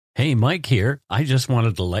Hey, Mike here. I just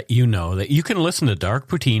wanted to let you know that you can listen to Dark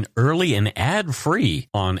Poutine early and ad-free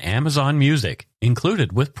on Amazon Music,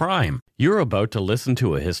 included with Prime. You're about to listen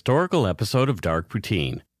to a historical episode of Dark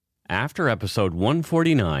Poutine. After episode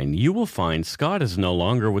 149, you will find Scott is no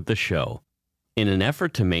longer with the show. In an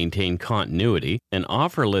effort to maintain continuity and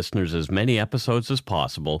offer listeners as many episodes as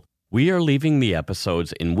possible, we are leaving the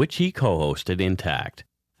episodes in which he co-hosted intact.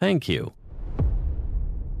 Thank you.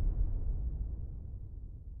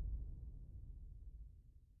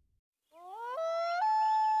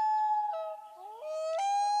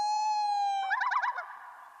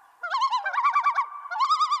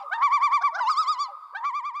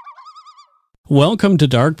 Welcome to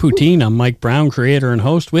Dark Poutine. I'm Mike Brown, creator and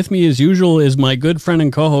host. With me, as usual, is my good friend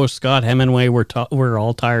and co-host, Scott Hemingway. We're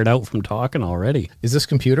all tired out from talking already. Is this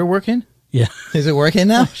computer working? Yeah. Is it working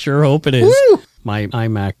now? I sure hope it is. Woo! My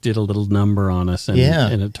iMac did a little number on us, and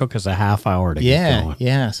it took us a half hour to get going.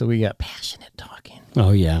 Yeah, so we got passionate talking.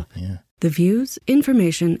 Oh, yeah. The views,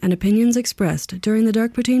 information, and opinions expressed during the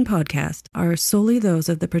Dark Poutine podcast are solely those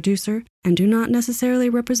of the producer and do not necessarily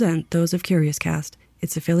represent those of CuriousCast,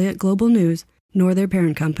 its affiliate Global News, nor their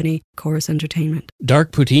parent company, Chorus Entertainment.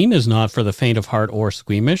 Dark Poutine is not for the faint of heart or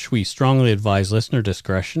squeamish. We strongly advise listener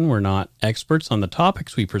discretion. We're not experts on the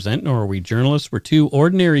topics we present, nor are we journalists. We're two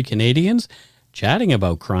ordinary Canadians chatting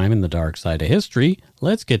about crime and the dark side of history.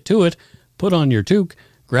 Let's get to it. Put on your toque,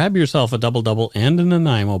 grab yourself a double-double and an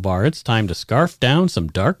Nanaimo bar. It's time to scarf down some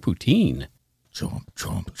Dark Poutine. Chomp,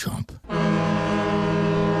 chomp, chomp.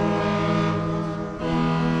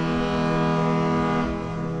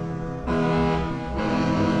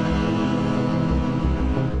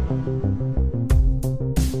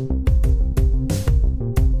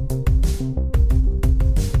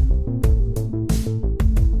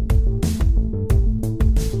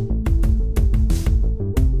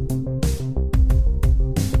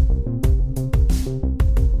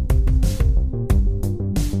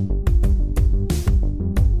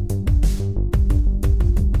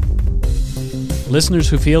 Listeners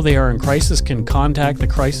who feel they are in crisis can contact the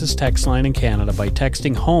crisis text line in Canada by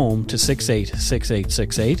texting HOME to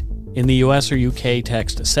 686868. In the US or UK,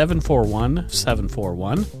 text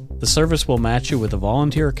 741-741. The service will match you with a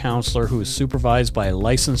volunteer counselor who is supervised by a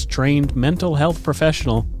licensed, trained mental health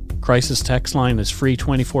professional. Crisis text line is free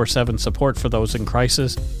 24/7 support for those in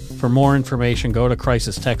crisis. For more information, go to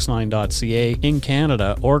crisistextline.ca in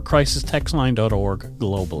Canada or crisistextline.org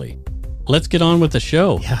globally. Let's get on with the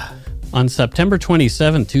show. Yeah. On September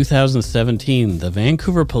 27, 2017, the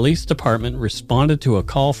Vancouver Police Department responded to a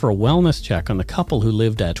call for a wellness check on the couple who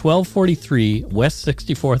lived at 1243 West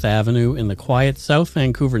 64th Avenue in the quiet South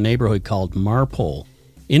Vancouver neighborhood called Marpole.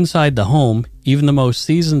 Inside the home, even the most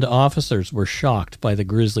seasoned officers were shocked by the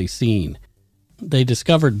grisly scene. They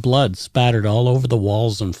discovered blood spattered all over the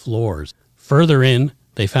walls and floors. Further in,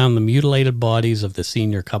 they found the mutilated bodies of the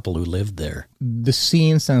senior couple who lived there. The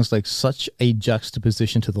scene sounds like such a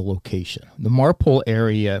juxtaposition to the location. The Marpole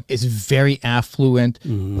area is very affluent,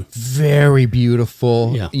 very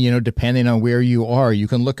beautiful. Yeah. You know, depending on where you are, you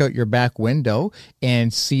can look out your back window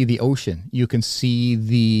and see the ocean. You can see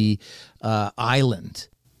the island.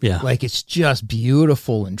 Yeah. Like, it's just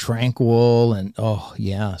beautiful and tranquil. And, oh,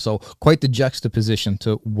 yeah. So quite the juxtaposition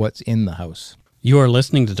to what's in the house. You are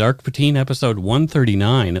listening to Dark Poutine episode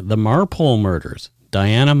 139, The Marpole Murders,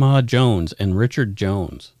 Dianna Mah-Jones and Richard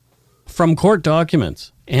Jones. From court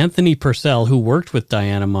documents, Anthony Purcell, who worked with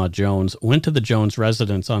Dianna Mah-Jones, went to the Jones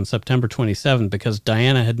residence on September 27 because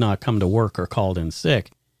Dianna had not come to work or called in sick,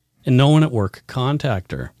 and no one at work could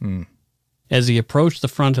contact her. As he approached the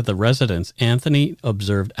front of the residence, Anthony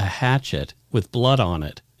observed a hatchet with blood on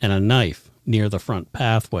it and a knife near the front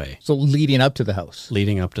pathway. So leading up to the house.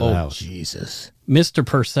 Leading up to the house. Jesus. Mr.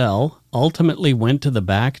 Purcell ultimately went to the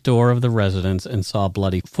back door of the residence and saw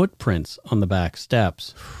bloody footprints on the back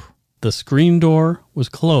steps. The screen door was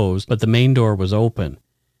closed, but the main door was open.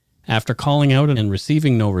 After calling out and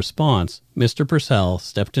receiving no response, Mr. Purcell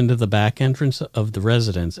stepped into the back entrance of the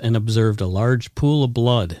residence and observed a large pool of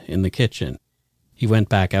blood in the kitchen. He went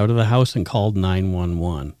back out of the house and called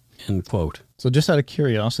 911. End quote. So just out of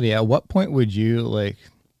curiosity, at what point would you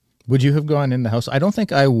have gone in the house? I don't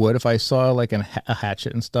think I would if I saw like a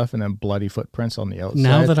hatchet and stuff and then bloody footprints on the outside.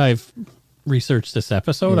 Now that I've researched this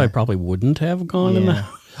episode, I probably wouldn't have gone in the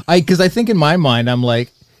house. Because I think in my mind, I'm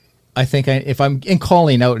like, if I'm in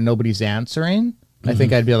calling out and nobody's answering, I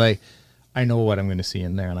think I'd be like, I know what I'm going to see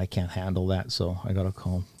in there and I can't handle that, so I got to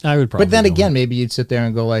call. I would probably. But then again, maybe you'd sit there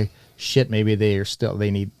and go like, shit, maybe they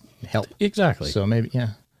need help. Exactly. So maybe, yeah.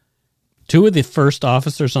 Two of the first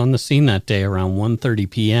officers on the scene that day around 1:30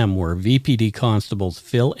 p.m. were VPD constables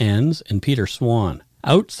Phil Enns and Peter Swan.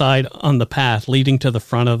 Outside on the path leading to the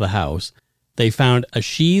front of the house, they found a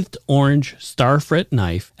sheathed orange starfrit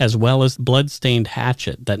knife as well as blood-stained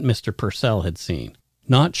hatchet that Mr. Purcell had seen.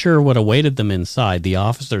 Not sure what awaited them inside, the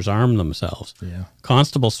officers armed themselves. Yeah.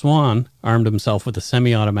 Constable Swan armed himself with a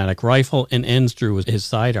semi-automatic rifle and Enns drew his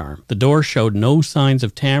sidearm. The door showed no signs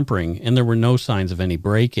of tampering and there were no signs of any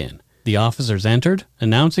break-in. The officers entered,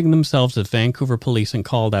 announcing themselves as Vancouver police and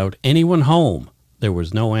called out, "Anyone home?" There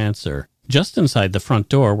was no answer. Just inside the front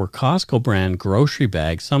door were Costco brand grocery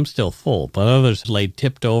bags, some still full, but others laid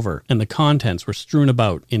tipped over, and the contents were strewn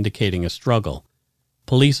about, indicating a struggle.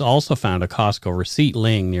 Police also found a Costco receipt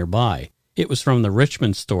laying nearby. It was from the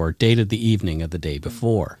Richmond store, dated the evening of the day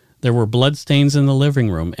before. There were bloodstains in the living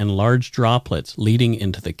room and large droplets leading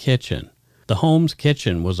into the kitchen. The home's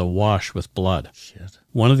kitchen was awash with blood. Shit.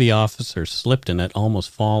 One of the officers slipped in it, almost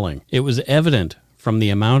falling. It was evident from the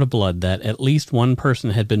amount of blood that at least one person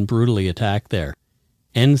had been brutally attacked there.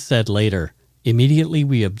 Enns said later, "Immediately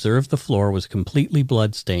we observed the floor was completely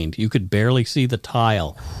blood-stained. You could barely see the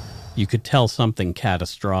tile. You could tell something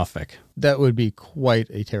catastrophic." That would be quite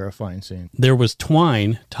a terrifying scene. There was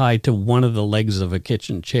twine tied to one of the legs of a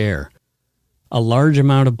kitchen chair. A large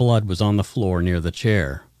amount of blood was on the floor near the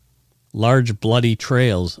chair. Large bloody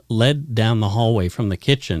trails led down the hallway from the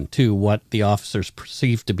kitchen to what the officers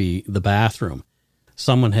perceived to be the bathroom.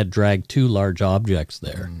 Someone had dragged two large objects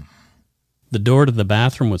there. The door to the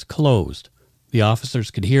bathroom was closed. The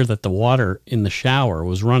officers could hear that the water in the shower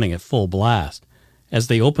was running at full blast. As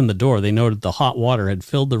they opened the door, they noted the hot water had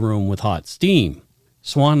filled the room with hot steam.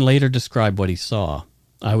 Swan later described what he saw.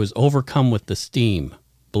 "I was overcome with the steam.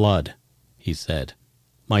 Blood," he said.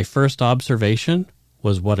 "My first observation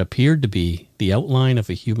was what appeared to be the outline of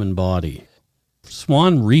a human body."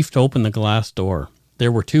 Swan reefed open the glass door.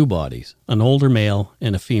 There were two bodies, an older male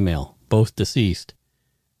and a female, both deceased.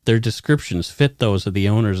 Their descriptions fit those of the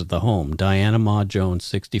owners of the home, Dianna Mah-Jones,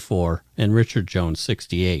 64, and Richard Jones,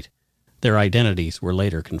 68. Their identities were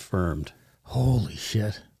later confirmed. Holy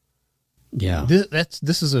shit. Yeah.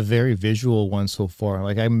 This is a very visual one so far.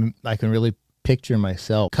 Like I can really picture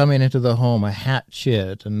myself coming into the home, a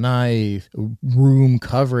hatchet, a knife, a room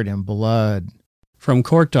covered in blood. From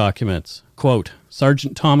court documents, quote,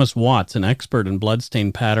 Sergeant Thomas Watts, an expert in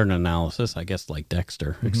bloodstain pattern analysis, I guess like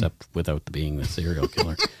Dexter, except without being the serial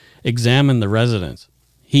killer, examined the residence.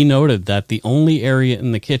 He noted that the only area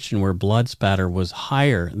in the kitchen where blood spatter was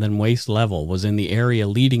higher than waist level was in the area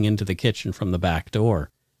leading into the kitchen from the back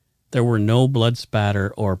door. There were no blood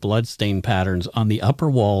spatter or bloodstain patterns on the upper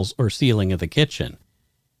walls or ceiling of the kitchen.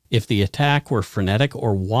 If the attack were frenetic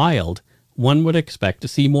or wild, one would expect to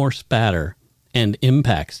see more spatter and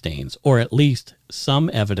impact stains, or at least some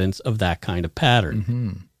evidence of that kind of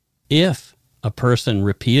pattern. If a person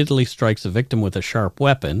repeatedly strikes a victim with a sharp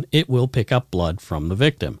weapon, it will pick up blood from the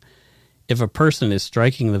victim. If a person is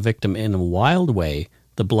striking the victim in a wild way,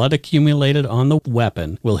 the blood accumulated on the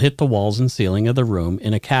weapon will hit the walls and ceiling of the room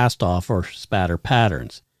in a cast-off or spatter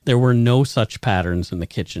patterns. There were no such patterns in the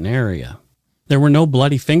kitchen area. There were no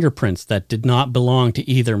bloody fingerprints that did not belong to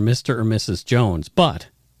either Mr. or Mrs. Jones, but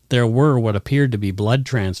there were what appeared to be blood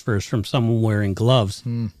transfers from someone wearing gloves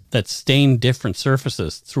that stained different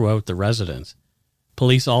surfaces throughout the residence.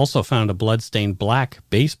 Police also found a blood-stained black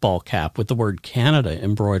baseball cap with the word Canada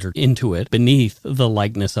embroidered into it beneath the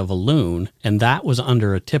likeness of a loon, and that was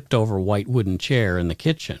under a tipped-over white wooden chair in the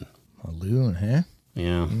kitchen. A loon, huh?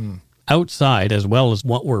 Yeah. Outside, as well as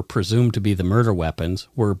what were presumed to be the murder weapons,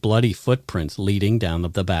 were bloody footprints leading down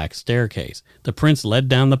the back staircase. The prints led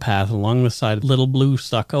down the path along the side of the little blue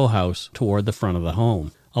stucco house toward the front of the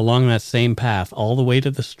home. Along that same path, all the way to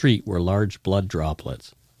the street, were large blood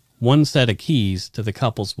droplets. One set of keys to the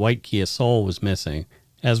couple's white Kia Soul was missing,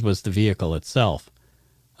 as was the vehicle itself.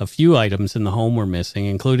 A few items in the home were missing,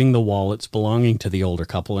 including the wallets belonging to the older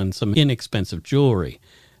couple and some inexpensive jewelry.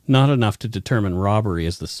 Not enough to determine robbery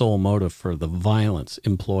as the sole motive for the violence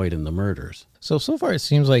employed in the murders. So far it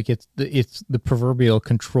seems like it's the proverbial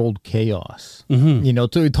controlled chaos. You know,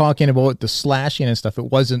 talking about the slashing and stuff,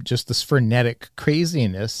 it wasn't just this frenetic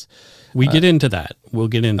craziness. We get into that. We'll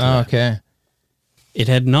get into that. Okay. It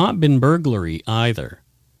had not been burglary either,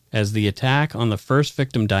 as the attack on the first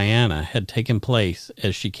victim, Dianna, had taken place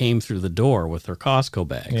as she came through the door with her Costco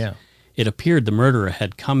bags. Yeah. It appeared the murderer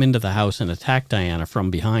had come into the house and attacked Dianna from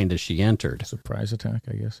behind as she entered. Surprise attack,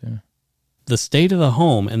 I guess, yeah. The state of the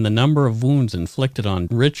home and the number of wounds inflicted on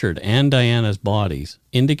Richard and Dianna's bodies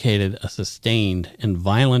indicated a sustained and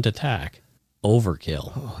violent attack.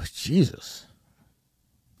 Overkill. Oh, Jesus.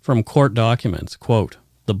 From court documents, quote,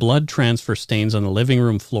 The blood transfer stains on the living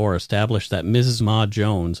room floor established that Mrs.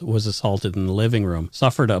 Mah-Jones was assaulted in the living room,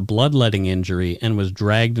 suffered a bloodletting injury, and was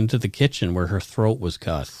dragged into the kitchen where her throat was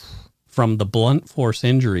cut. From the blunt force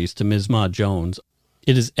injuries to Ms. Mah-Jones,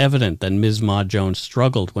 it is evident that Ms. Mah-Jones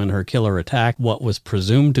struggled when her killer attacked what was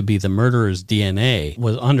presumed to be the murderer's DNA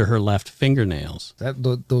was under her left fingernails.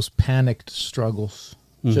 Those panicked struggles,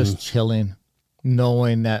 just chilling,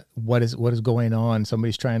 knowing that what is going on.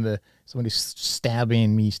 Somebody's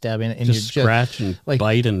stabbing me, and just you're scratch and like,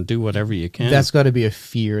 bite and do whatever you can. That's got to be a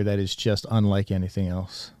fear that is just unlike anything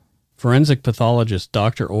else. Forensic pathologist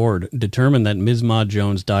Dr. Ord determined that Ms.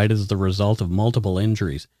 Mah-Jones died as the result of multiple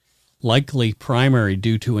injuries, likely primary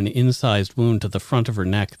due to an incised wound to the front of her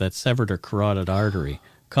neck that severed her carotid artery,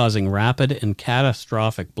 causing rapid and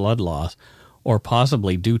catastrophic blood loss, or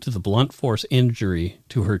possibly due to the blunt force injury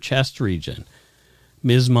to her chest region.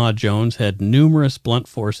 Ms. Mah-Jones had numerous blunt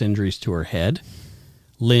force injuries to her head,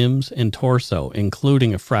 limbs, and torso,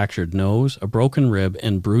 including a fractured nose, a broken rib,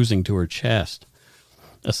 and bruising to her chest.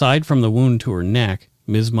 Aside from the wound to her neck,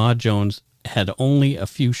 Ms. Mah-Jones had only a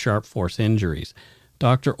few sharp force injuries.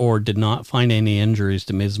 Dr. Ord did not find any injuries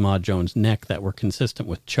to Ms. Mah-Jones' neck that were consistent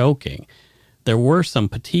with choking. There were some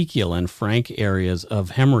petechial and frank areas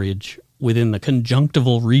of hemorrhage within the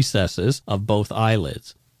conjunctival recesses of both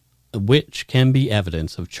eyelids, which can be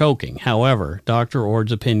evidence of choking. However, Dr.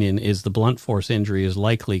 Ord's opinion is the blunt force injury is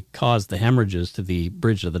likely caused the hemorrhages to the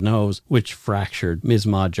bridge of the nose, which fractured Ms.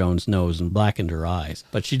 Mah-Jones' nose and blackened her eyes.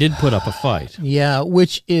 But she did put up a fight. Yeah,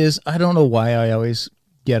 which is, I don't know why I always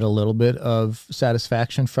get a little bit of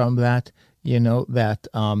satisfaction from that, that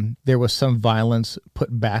there was some violence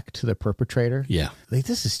put back to the perpetrator. Yeah. Like,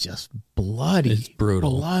 this is just bloody. It's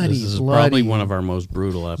brutal. Bloody, this is bloody. Probably one of our most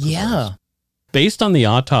brutal episodes. Yeah. Based on the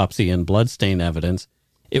autopsy and bloodstain evidence,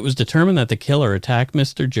 it was determined that the killer attacked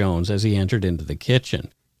Mr. Jones as he entered into the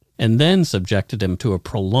kitchen, and then subjected him to a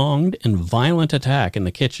prolonged and violent attack in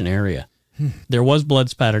the kitchen area. There was blood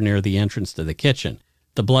spatter near the entrance to the kitchen.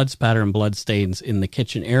 The blood spatter and blood stains in the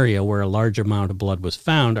kitchen area where a large amount of blood was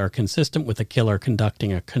found are consistent with the killer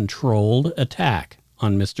conducting a controlled attack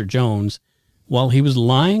on Mr. Jones while he was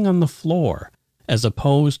lying on the floor, as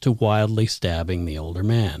opposed to wildly stabbing the older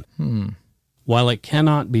man. While it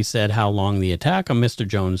cannot be said how long the attack on Mr.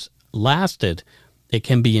 Jones lasted, it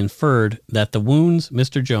can be inferred that the wounds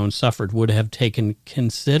Mr. Jones suffered would have taken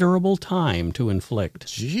considerable time to inflict.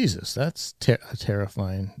 Jesus, that's a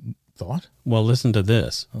terrifying thought. Well, listen to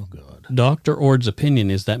this. Oh, God. Dr. Ord's opinion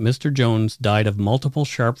is that Mr. Jones died of multiple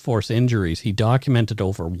sharp force injuries. He documented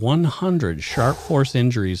over 100 sharp force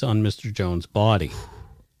injuries on Mr. Jones' body,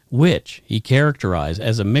 which he characterized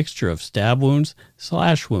as a mixture of stab wounds,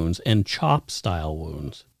 slash wounds, and chop-style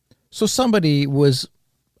wounds. So somebody was,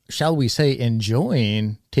 shall we say,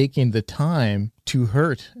 enjoying taking the time to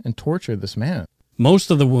hurt and torture this man. Most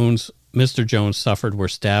of the wounds Mr. Jones suffered were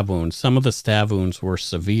stab wounds. Some of the stab wounds were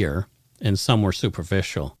severe, and some were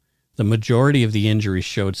superficial. The majority of the injuries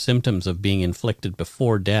showed symptoms of being inflicted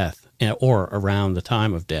before death or around the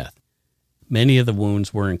time of death. Many of the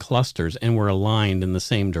wounds were in clusters and were aligned in the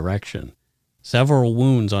same direction. Several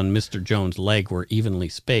wounds on Mr. Jones' leg were evenly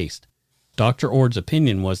spaced. Dr. Ord's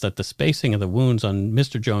opinion was that the spacing of the wounds on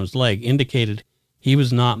Mr. Jones' leg indicated he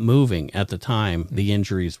was not moving at the time the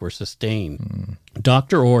injuries were sustained.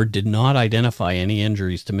 Dr. Ord did not identify any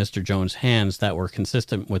injuries to Mr. Jones' hands that were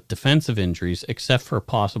consistent with defensive injuries, except for a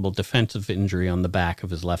possible defensive injury on the back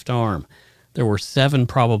of his left arm. There were 7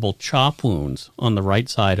 probable chop wounds on the right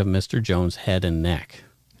side of Mr. Jones' head and neck.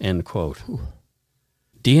 End quote.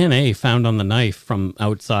 DNA found on the knife from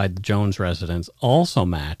outside the Jones residence also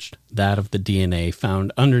matched that of the DNA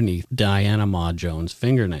found underneath Dianna Mah-Jones'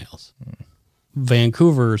 fingernails.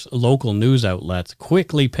 Vancouver's local news outlets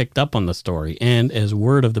quickly picked up on the story, and as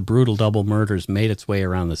word of the brutal double murders made its way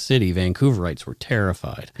around the city, Vancouverites were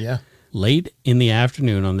terrified. Yeah. Late in the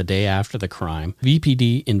afternoon on the day after the crime,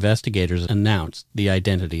 VPD investigators announced the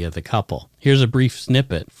identity of the couple. Here's a brief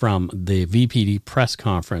snippet from the VPD press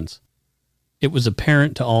conference. It was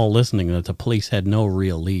apparent to all listening that the police had no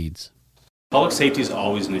real leads. Public safety is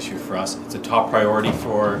always an issue for us. It's a top priority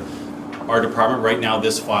for our department. Right now,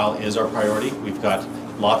 this file is our priority. We've got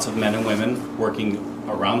lots of men and women working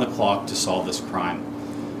around the clock to solve this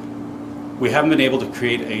crime. We haven't been able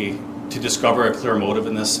to discover a clear motive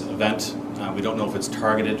in this event. We don't know if it's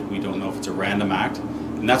targeted. We don't know if it's a random act.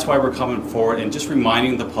 And that's why we're coming forward and just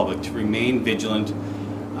reminding the public to remain vigilant,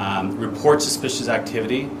 report suspicious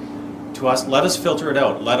activity to us. Let us filter it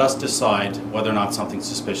out. Let us decide whether or not something's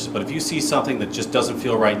suspicious. But if you see something that just doesn't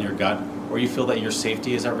feel right in your gut, or you feel that your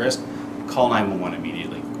safety is at risk, call 911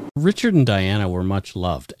 immediately. Richard and Dianna were much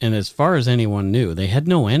loved, and as far as anyone knew, they had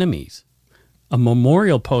no enemies. A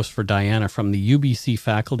memorial post for Dianna from the UBC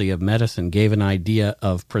Faculty of Medicine gave an idea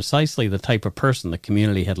of precisely the type of person the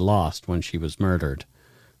community had lost when she was murdered.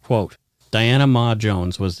 Quote, Dianna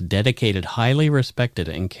Mah-Jones was a dedicated, highly respected,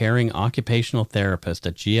 and caring occupational therapist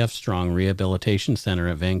at G.F. Strong Rehabilitation Center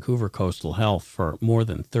at Vancouver Coastal Health for more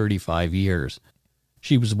than 35 years.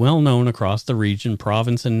 She was well known across the region,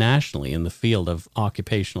 province, and nationally in the field of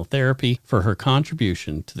occupational therapy for her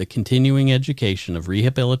contribution to the continuing education of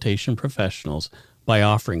rehabilitation professionals by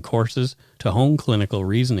offering courses to hone clinical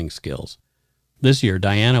reasoning skills. This year,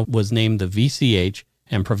 Dianna was named the VCH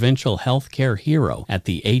and Provincial Healthcare Hero at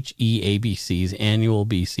the HEABC's annual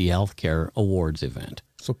BC Healthcare Awards event.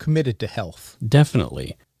 So committed to health.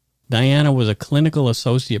 Definitely. Dianna was a clinical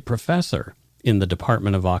associate professor in the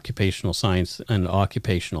Department of Occupational Science and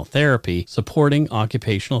Occupational Therapy, supporting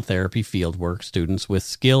occupational therapy fieldwork students with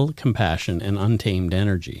skill, compassion, and untamed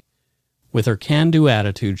energy. With her can-do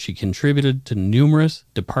attitude, she contributed to numerous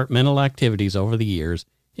departmental activities over the years,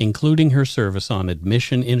 including her service on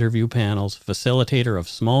admission interview panels, facilitator of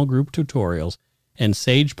small group tutorials, and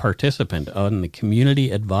sage participant on the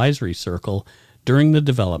Community Advisory Circle during the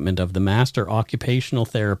development of the Master Occupational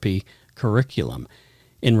Therapy curriculum.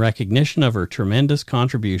 In recognition of her tremendous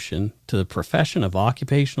contribution to the profession of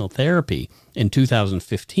occupational therapy, in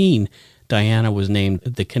 2015, Dianna was named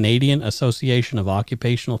the Canadian Association of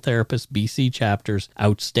Occupational Therapists BC Chapter's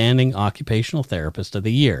Outstanding Occupational Therapist of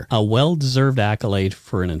the Year, a well-deserved accolade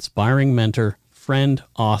for an inspiring mentor, friend,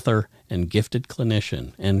 author, and gifted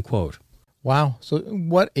clinician, end quote. Wow. So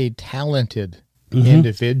what a talented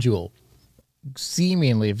individual.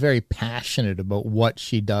 Seemingly very passionate about what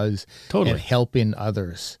she does and helping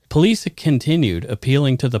others. Police continued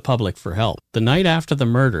appealing to the public for help. The night after the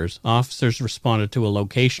murders, officers responded to a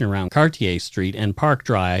location around Cartier Street and Park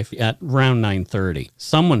Drive at around 9:30.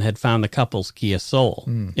 Someone had found the couple's Kia Soul.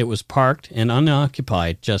 It was parked and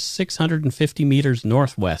unoccupied just 650 meters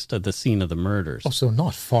northwest of the scene of the murders. Oh, so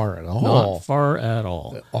not far at all. Not far at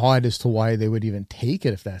all. Odd as to why they would even take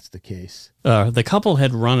it if that's the case. The couple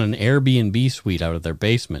had run an Airbnb suite out of their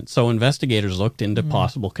basement, so investigators looked into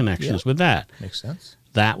possible connections with that. Makes sense.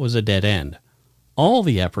 That was a dead end. All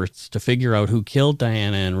the efforts to figure out who killed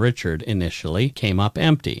Dianna and Richard initially came up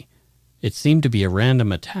empty. It seemed to be a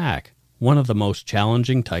random attack, one of the most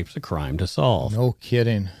challenging types of crime to solve. No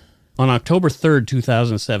kidding. On October 3rd,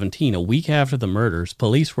 2017, a week after the murders,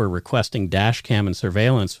 police were requesting dash cam and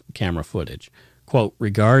surveillance camera footage, quote,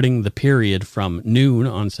 regarding the period from noon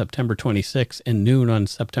on September 26 and noon on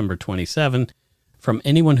September 27 from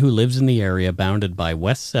anyone who lives in the area bounded by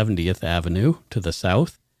West 70th Avenue to the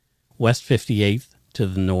south, West 58th to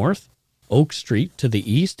the north, Oak Street to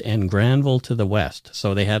the east, and Granville to the west.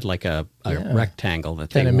 So they had like a rectangle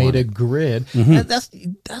that they kind of made a grid. And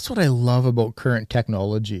that's what I love about current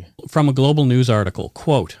technology. From a Global News article,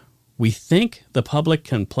 quote, we think the public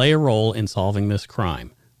can play a role in solving this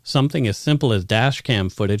crime. Something as simple as dash cam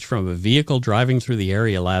footage from a vehicle driving through the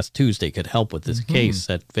area last Tuesday could help with this case,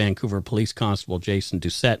 said Vancouver Police Constable Jason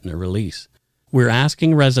Doucette in a release. We're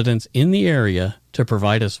asking residents in the area to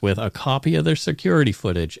provide us with a copy of their security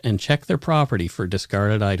footage and check their property for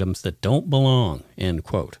discarded items that don't belong, end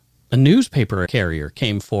quote. A newspaper carrier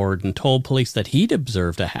came forward and told police that he'd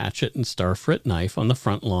observed a hatchet and starfrit knife on the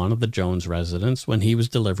front lawn of the Jones residence when he was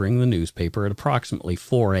delivering the newspaper at approximately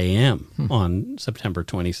 4 a.m. on September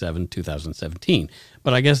 27, 2017.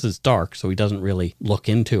 But I guess it's dark, so he doesn't really look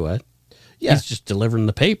into it. Yeah. He's just delivering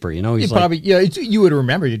the paper, you know. He's probably, you would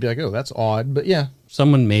remember. You'd be like, oh, that's odd, but yeah.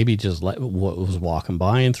 Someone maybe just was walking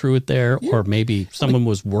by and threw it there, or maybe someone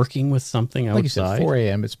was working with something outside. Like you said, 4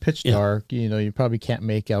 a.m., it's pitch dark. You know, you probably can't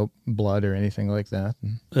make out blood or anything like that.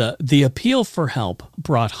 The appeal for help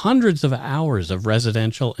brought hundreds of hours of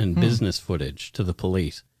residential and business footage to the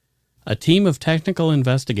police. A team of technical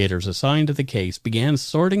investigators assigned to the case began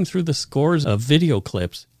sorting through the scores of video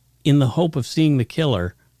clips in the hope of seeing the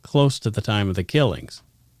killer close to the time of the killings.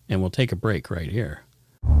 And we'll take a break right here.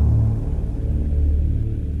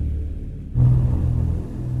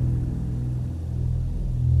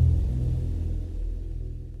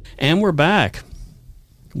 And we're back.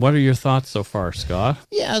 What are your thoughts so far, Scott?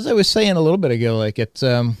 Yeah, as I was saying a little bit ago, like it's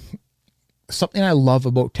something I love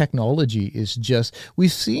about technology is just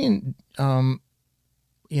we've seen, what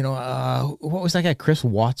was that guy, Chris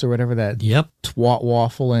Watts or whatever, that twat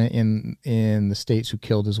waffle in the States who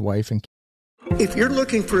killed his wife. And if you're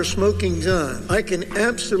looking for a smoking gun, I can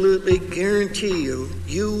absolutely guarantee you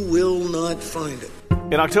will not find it.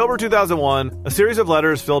 In October 2001, a series of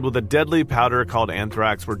letters filled with a deadly powder called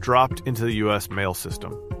anthrax were dropped into the U.S. mail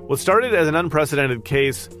system. What started as an unprecedented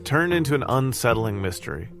case turned into an unsettling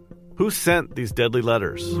mystery. Who sent these deadly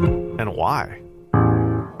letters, and why?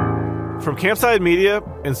 From Campside Media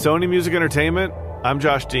and Sony Music Entertainment, I'm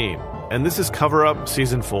Josh Dean, and this is Cover Up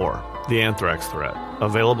Season 4, The Anthrax Threat,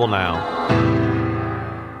 available now.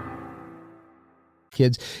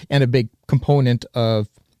 Kids, and a big component of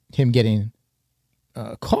him getting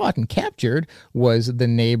caught and captured was the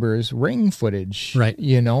neighbor's ring footage. Right.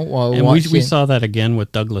 You know, and we saw that again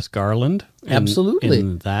with Douglas Garland. Absolutely.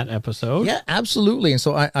 In that episode. Yeah, absolutely. And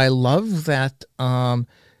so I love that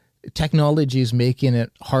technology is making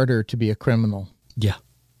it harder to be a criminal. Yeah.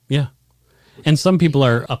 Yeah. And some people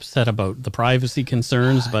are upset about the privacy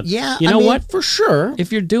concerns, but yeah, you know what? For sure.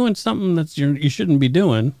 If you're doing something that you shouldn't be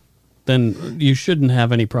doing, then you shouldn't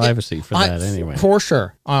have any privacy for that anyway. For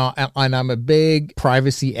sure. And I'm a big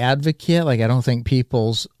privacy advocate. Like, I don't think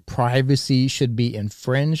people's privacy should be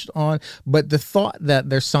infringed on. But the thought that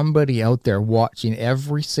there's somebody out there watching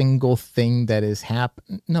every single thing that is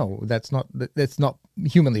happening, no, that's not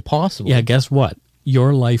humanly possible. Yeah, guess what?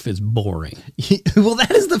 Your life is boring. Well,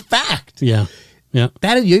 that is the fact. Yeah. Yeah,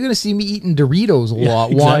 you're going to see me eating Doritos a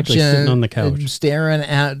lot, exactly, watching, sitting on the couch, staring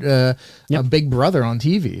at a Big Brother on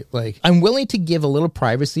TV. Like, I'm willing to give a little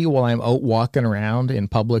privacy while I'm out walking around in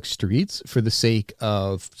public streets for the sake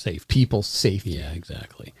of people's safety. Yeah,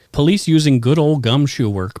 exactly. Police using good old gumshoe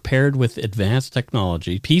work paired with advanced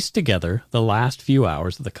technology pieced together the last few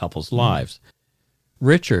hours of the couple's lives.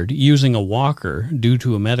 Richard, using a walker due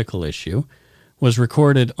to a medical issue, was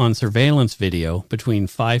recorded on surveillance video between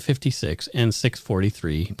 5:56 and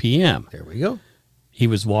 6:43 p.m. There we go. He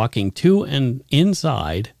was walking to and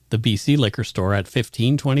inside the BC liquor store at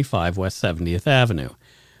 1525 West 70th Avenue.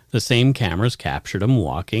 The same cameras captured him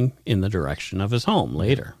walking in the direction of his home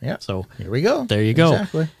later. Yeah. So here we go. There you go.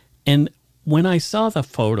 Exactly. And when I saw the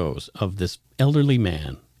photos of this elderly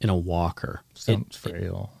man in a walker, sounds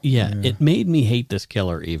frail. Yeah, it made me hate this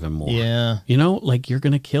killer even more. Yeah. You know, like, you're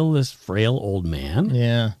going to kill this frail old man?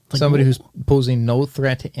 Yeah. Like, somebody who's posing no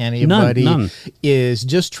threat to anybody. None. Is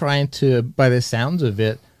just trying to, by the sounds of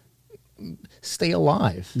it, stay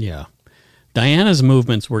alive. Yeah. Diana's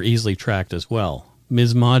movements were easily tracked as well.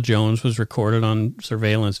 Ms. Mah-Jones was recorded on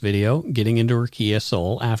surveillance video getting into her Kia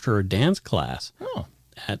Soul after her dance class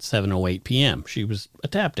at 7:08 p.m. She was a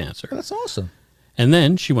tap dancer. That's awesome. And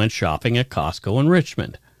then she went shopping at Costco in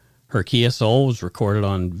Richmond. Her Kia Soul was recorded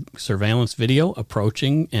on surveillance video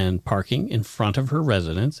approaching and parking in front of her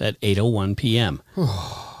residence at 8:01 p.m.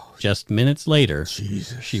 Just minutes later,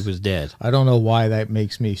 she was dead. I don't know why that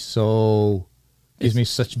makes me so... gives me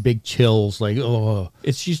such big chills. Like, oh.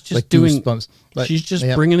 She's just like doing... goosebumps. Like, she's just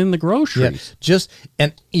bringing in the groceries. Yeah.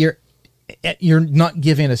 And you're not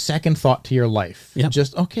giving a second thought to your life. Yep.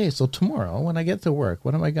 Just, okay, so tomorrow when I get to work,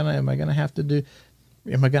 what am I gonna have to do?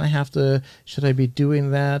 Should I be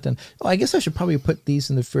doing that? And I guess I should probably put these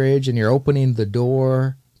in the fridge, and you're opening the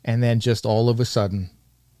door, and then just all of a sudden.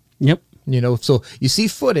 Yep. You know, so you see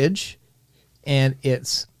footage, and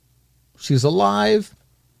she's alive,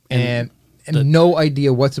 and no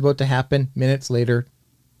idea what's about to happen. Minutes later,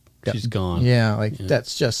 she's gone. Yeah,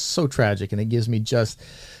 that's just so tragic, and it gives me just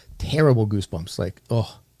terrible goosebumps. Like,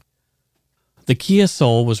 oh. The Kia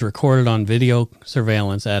Soul was recorded on video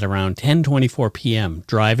surveillance at around 10:24 p.m.,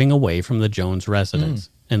 driving away from the Jones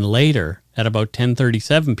residence, and later at about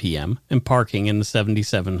 10:37 p.m. and parking in the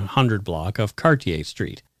 7700 block of Cartier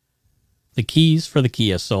Street. The keys for the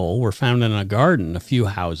Kia Soul were found in a garden a few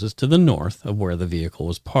houses to the north of where the vehicle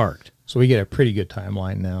was parked. So we get a pretty good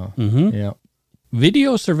timeline now. Mm-hmm. Yeah.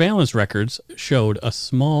 Video surveillance records showed a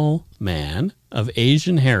small man of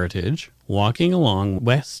Asian heritage walking along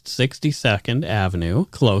West 62nd Avenue,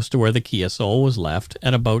 close to where the Kia Soul was left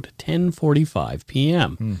at about 10:45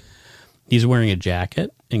 p.m. He's wearing a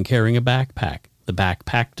jacket and carrying a backpack. The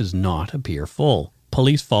backpack does not appear full.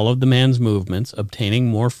 Police followed the man's movements, obtaining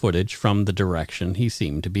more footage from the direction he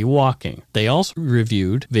seemed to be walking. They also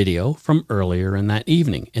reviewed video from earlier in that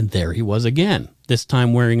evening, and there he was again, this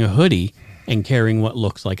time wearing a hoodie and carrying what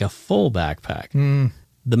looks like a full backpack.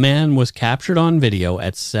 The man was captured on video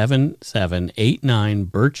at 7789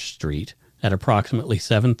 Birch Street at approximately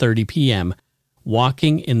 7:30 p.m.,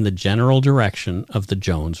 walking in the general direction of the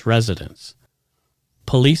Jones residence.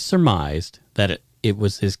 Police surmised that it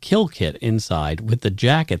was his kill kit inside with the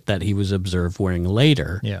jacket that he was observed wearing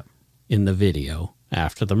later in the video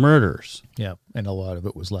after the murders. Yeah, and a lot of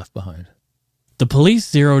it was left behind. The police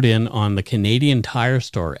zeroed in on the Canadian Tire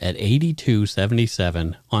store at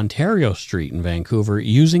 8277 Ontario Street in Vancouver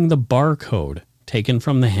using the barcode taken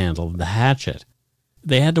from the handle of the hatchet.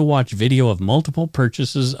 They had to watch video of multiple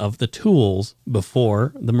purchases of the tools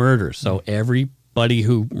before the murders. So everybody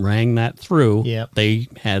who rang that through, they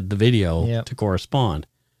had the video to correspond.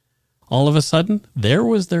 All of a sudden, there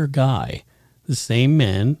was their guy, the same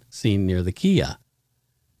man seen near the Kia.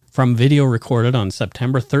 From video recorded on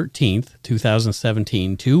September 13th,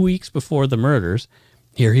 2017, 2 weeks before the murders,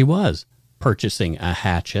 here he was, purchasing a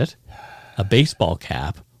hatchet, a baseball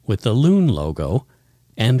cap with the Loon logo,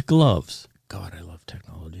 and gloves. God, I love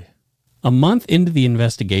technology. A month into the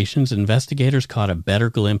investigations, investigators caught a better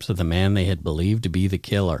glimpse of the man they had believed to be the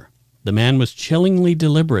killer. The man was chillingly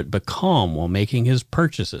deliberate but calm while making his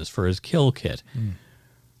purchases for his kill kit.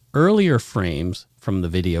 Earlier frames from the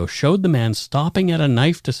video showed the man stopping at a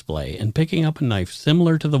knife display and picking up a knife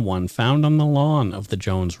similar to the one found on the lawn of the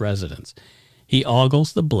Jones residence. He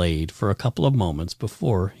ogles the blade for a couple of moments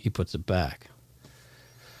before he puts it back.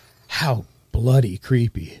 How bloody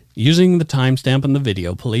creepy. Using the timestamp on the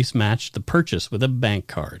video, police matched the purchase with a bank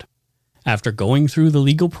card. After going through the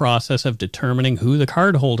legal process of determining who the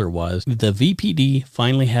cardholder was, the VPD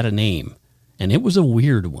finally had a name, and it was a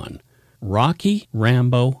weird one. Rocky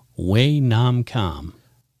Rambo Wei Nam Kam.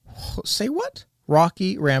 Say what?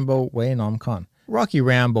 Rocky Rambo Wei Nam Kam. Rocky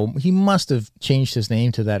Rambo, he must have changed his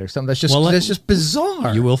name to that or something. That's just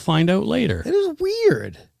bizarre. You will find out later. It is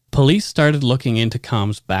weird. Police started looking into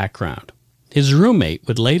Kam's background. His roommate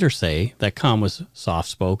would later say that Kam was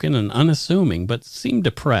soft-spoken and unassuming, but seemed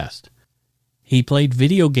depressed. He played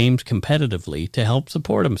video games competitively to help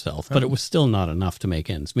support himself, but it was still not enough to make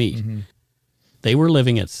ends meet. They were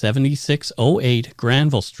living at 7608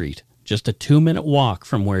 Granville Street, just a 2-minute walk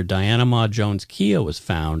from where Dianna Mah-Jones' Kia was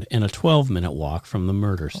found and a 12-minute walk from the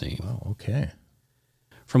murder scene. Oh, okay.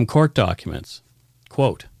 From court documents,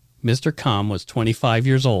 quote, Mr. Kam was 25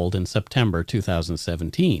 years old in September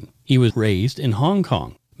 2017. He was raised in Hong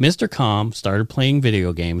Kong. Mr. Kam started playing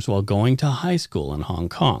video games while going to high school in Hong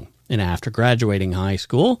Kong. And after graduating high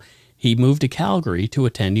school, he moved to Calgary to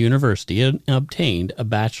attend university and obtained a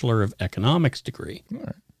Bachelor of Economics degree.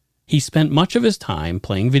 Right. He spent much of his time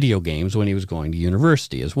playing video games when he was going to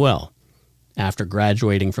university as well. After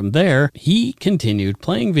graduating from there, he continued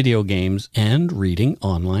playing video games and reading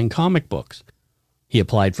online comic books. He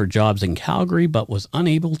applied for jobs in Calgary but was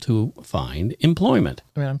unable to find employment.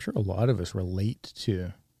 I mean, I'm sure a lot of us relate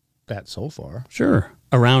to that so far. Sure.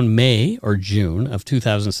 Around May or June of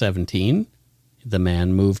 2017, the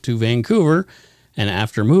man moved to Vancouver, and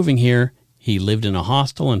after moving here, he lived in a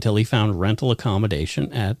hostel until he found rental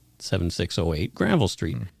accommodation at 7608 Granville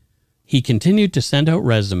Street. He continued to send out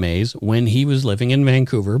resumes when he was living in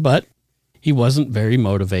Vancouver, but he wasn't very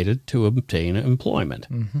motivated to obtain employment.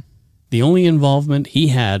 The only involvement he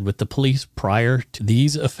had with the police prior to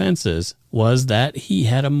these offenses was that he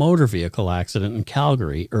had a motor vehicle accident in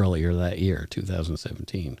Calgary earlier that year,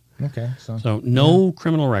 2017. Okay. So no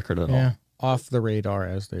criminal record at all. Off the radar,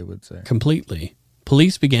 as they would say. Completely.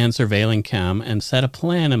 Police began surveilling Kam and set a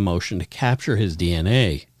plan in motion to capture his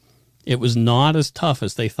DNA. It was not as tough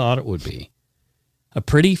as they thought it would be. A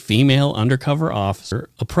pretty female undercover officer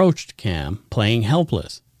approached Kam, playing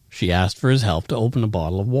helpless. She asked for his help to open a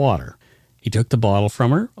bottle of water. He took the bottle from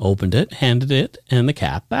her, opened it, handed it and the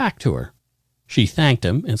cap back to her. She thanked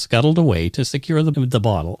him and scuttled away to secure the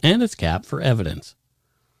bottle and its cap for evidence.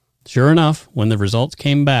 Sure enough, when the results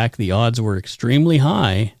came back, the odds were extremely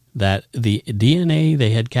high that the DNA they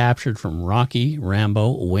had captured from Rocky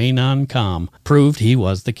Rambo Wei Nam Kam proved he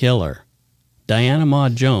was the killer. Dianna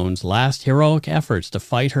Mah-Jones' last heroic efforts to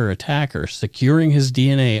fight her attacker, securing his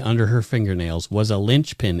DNA under her fingernails, was a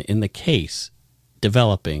linchpin in the case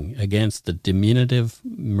developing against the diminutive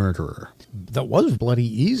murderer. That was bloody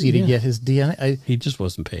easy to get his DNA. He just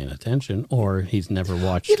wasn't paying attention, or he's never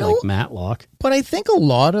watched like Matlock. But I think a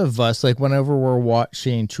lot of us, like whenever we're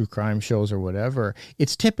watching true crime shows or whatever,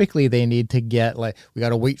 it's typically they need to get like, we got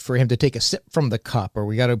to wait for him to take a sip from the cup, or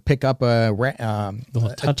we got to pick up a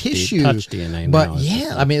tissue. Touch DNA. But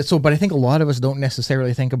yeah, I mean, but I think a lot of us don't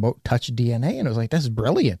necessarily think about touch DNA, and it was like, that's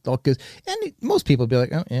brilliant. Most people be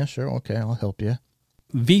like, oh yeah, sure, okay, I'll help you.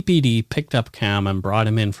 VPD picked up Kam and brought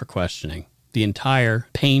him in for questioning. The entire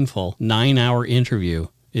painful 9-hour interview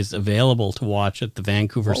is available to watch at the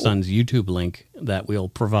Vancouver Sun's YouTube link that we'll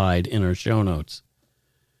provide in our show notes.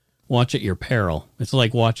 Watch at your peril. It's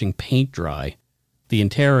like watching paint dry. The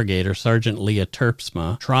interrogator, Sergeant Leah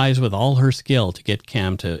Terpsma, tries with all her skill to get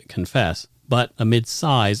Kam to confess, but amid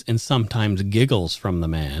sighs and sometimes giggles from the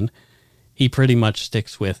man, he pretty much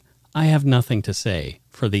sticks with, I have nothing to say,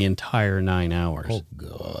 for the entire 9 hours. Oh,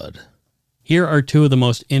 God. Here are two of the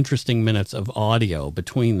most interesting minutes of audio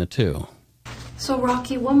between the two. So,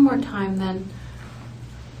 Rocky, one more time then.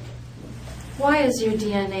 Why is your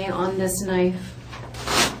DNA on this knife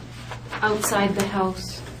outside the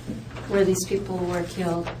house where these people were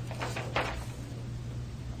killed?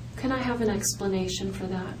 Can I have an explanation for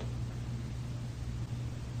that?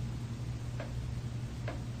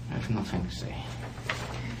 I have nothing to say.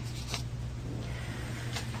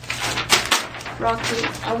 Rocky,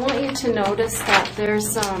 I want you to notice that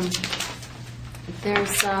there's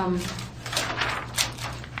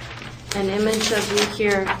an image of you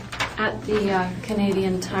here at the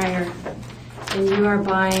Canadian Tire, and you are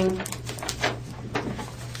buying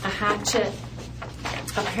a hatchet,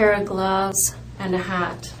 a pair of gloves, and a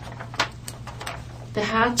hat. The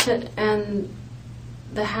hatchet and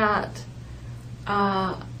the hat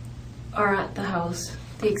are at the house,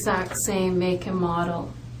 the exact same make and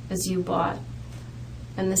model as you bought,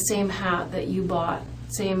 and the same hat that you bought,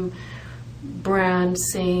 same brand,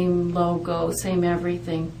 same logo, same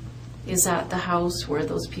everything is at the house where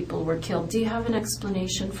those people were killed. Do you have an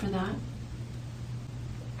explanation for that?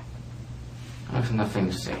 I have nothing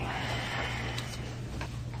to say.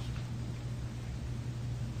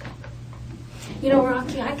 You know,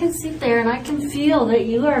 Rocky, I can sit there and I can feel that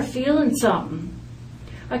you are feeling something.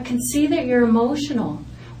 I can see that you're emotional.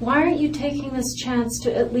 Why aren't you taking this chance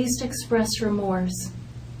to at least express remorse?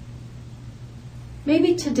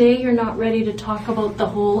 Maybe today you're not ready to talk about the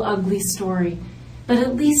whole ugly story, but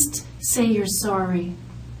at least say you're sorry.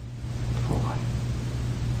 For what?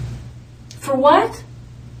 For what?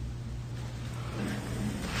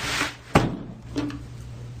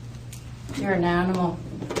 You're an animal.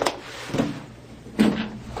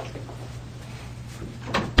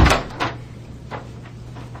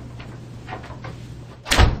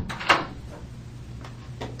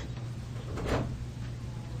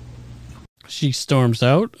 She storms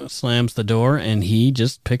out, slams the door, and he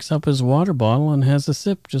just picks up his water bottle and has a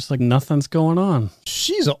sip, just like nothing's going on.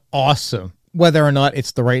 She's awesome. Whether or not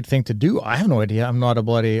it's the right thing to do, I have no idea. I'm not a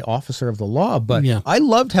bloody officer of the law, but Yeah. I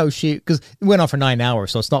loved how because it went on for 9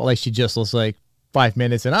 hours, so it's not like she just was like 5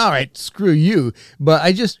 minutes and, all right, screw you.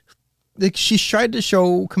 But she tried to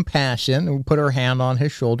show compassion and put her hand on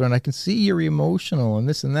his shoulder, and I can see you're emotional and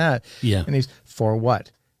this and that. Yeah. And he's, for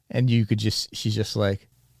what? And she's just like,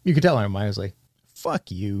 you could tell in her mind was like, fuck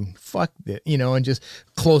you, fuck that, and just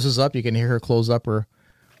closes up. You can hear her close up her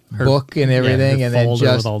book and everything, her and then folder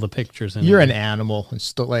just with all the pictures in you're it. an animal. And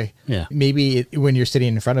still, like, Yeah. maybe when you're sitting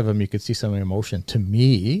in front of him, you could see some emotion. To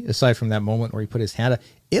me, aside from that moment where he put his hand up,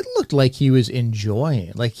 it looked like he was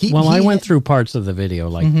enjoying. Like I went through parts of the video,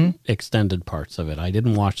 like extended parts of it. I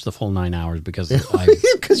didn't watch the full 9 hours because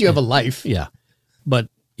because you have a life. Yeah, but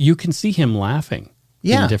you can see him laughing.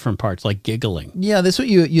 Yeah. In different parts, like giggling. Yeah, that's what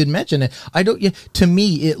you'd mentioned. I don't. Yeah, to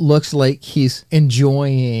me, it looks like he's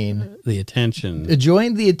enjoying the attention,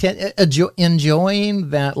 enjoying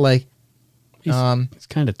that. Like, he's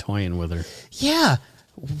kind of toying with her. Yeah,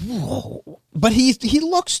 whoa. But he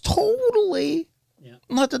looks totally. Yeah.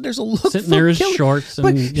 Not that there's a look sitting there in shorts,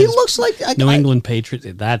 but he looks like New England Patriots.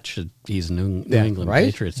 He's a New England right?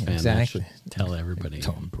 Patriots fan. Exactly. That should tell everybody.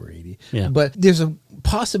 Tom Brady. Yeah, but there's a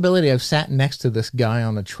possibility I've sat next to this guy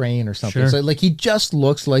on the train or something. Sure. So like he just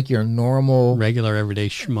looks like your normal, regular, everyday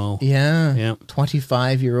schmo. Yeah.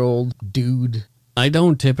 25-year-old dude. I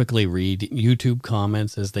don't typically read YouTube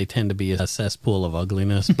comments as they tend to be a cesspool of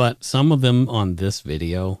ugliness, but some of them on this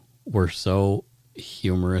video were so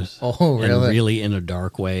humorous. Oh, really? And really in a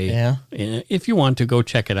dark way. Yeah. If you want to, go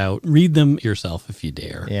check it out. Read them yourself if you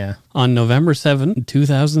dare. Yeah. On November 7,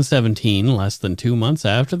 2017, less than 2 months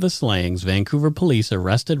after the slayings, Vancouver police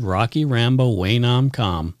arrested Rocky Rambo Wainam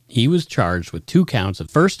Kam. He was charged with 2 counts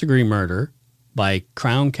of first-degree murder by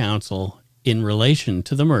Crown Counsel in relation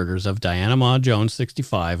to the murders of Dianna Mah-Jones,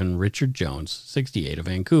 65, and Richard Jones, 68, of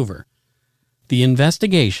Vancouver. The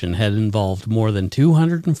investigation had involved more than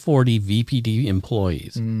 240 VPD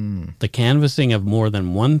employees, the canvassing of more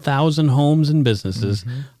than 1,000 homes and businesses,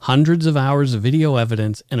 hundreds of hours of video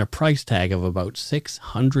evidence, and a price tag of about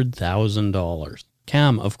 $600,000.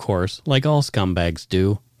 Cam, of course, like all scumbags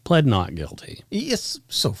do, pled not guilty. It's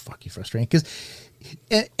so fucking frustrating because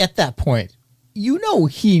at that point,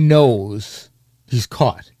 he knows he's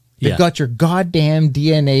caught. They've got your goddamn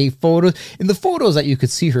DNA photos. In the photos that you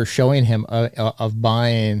could see her showing him of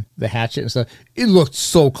buying the hatchet and stuff, it looked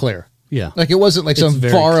so clear. Yeah. Like it wasn't like some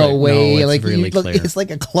far clear. away. No, it's like really clear. It's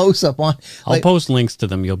like a close-up on. I'll post links to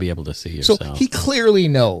them. You'll be able to see yourself. So he clearly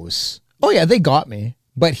knows, oh yeah, they got me.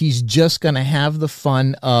 But he's just going to have the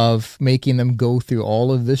fun of making them go through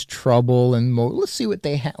all of this trouble and let's see what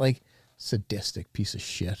they have. Like, sadistic piece of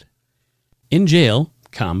shit. In jail,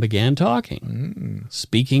 Kam began talking.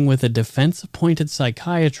 Speaking with a defense-appointed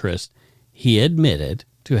psychiatrist, he admitted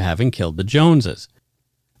to having killed the Joneses.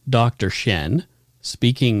 Dr. Shen,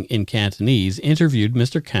 speaking in Cantonese, interviewed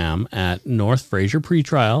Mr. Kam at North Fraser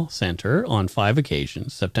Pretrial Center on 5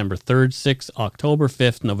 occasions, September 3rd, 6th, October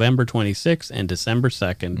 5th, November 26th, and December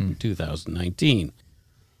 2nd, 2019.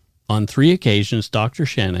 On 3 occasions, Dr.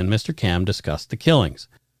 Shen and Mr. Kam discussed the killings.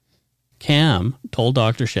 Kam told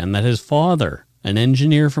Dr. Shen that his father, an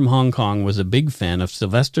engineer from Hong Kong, was a big fan of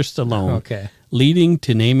Sylvester Stallone, leading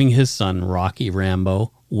to naming his son Rocky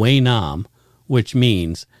Rambo Wei Nam, which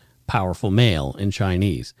means powerful male in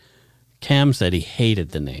Chinese. Kam said he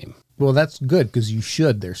hated the name. Well, that's good, because you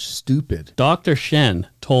should. They're stupid. Dr. Shen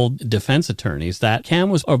told defense attorneys that Kam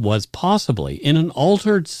was possibly in an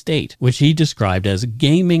altered state, which he described as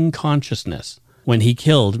gaming consciousness, when he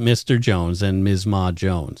killed Mr. Jones and Ms.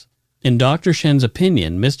 Mah-Jones. In Dr. Shen's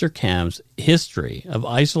opinion, Mr. Kam's history of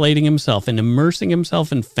isolating himself and immersing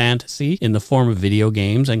himself in fantasy in the form of video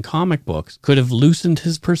games and comic books could have loosened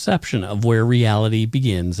his perception of where reality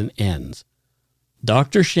begins and ends.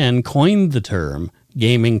 Dr. Shen coined the term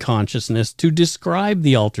gaming consciousness to describe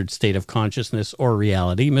the altered state of consciousness or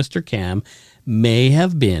reality Mr. Kam may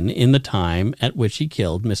have been in the time at which he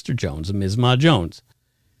killed Mr. Jones and Ms. Mah-Jones.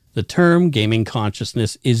 The term gaming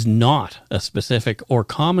consciousness is not a specific or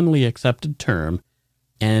commonly accepted term,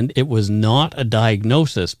 and it was not a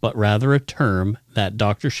diagnosis, but rather a term that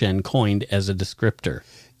Dr. Shen coined as a descriptor.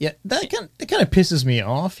 Yeah, that kind of pisses me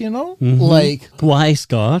off, you know? Mm-hmm. Like, why,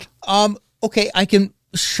 Scott? Okay, I can,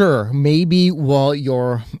 sure, maybe while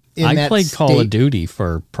you're in I that played state, Call of Duty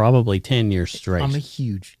for probably 10 years straight. I'm a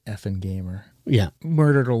huge effing gamer. Yeah.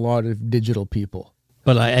 Murdered a lot of digital people.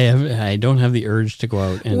 But I don't have the urge to go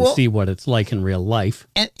out and see what it's like in real life.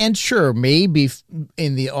 And sure, maybe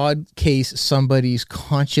in the odd case, somebody's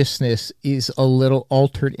consciousness is a little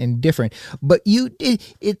altered and different. But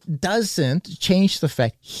it doesn't change the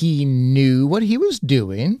fact he knew what he was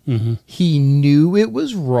doing. Mm-hmm. He knew it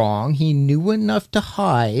was wrong. He knew enough to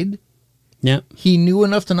hide. Yeah. He knew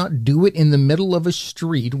enough to not do it in the middle of a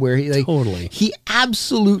street where he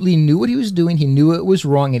absolutely knew what he was doing. He knew it was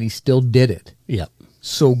wrong, and he still did it. Yep.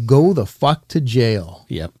 So go the fuck to jail.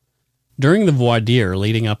 Yep. During the voir dire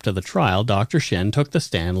leading up to the trial, Dr. Shen took the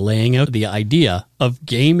stand laying out the idea of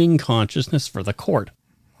gaming consciousness for the court.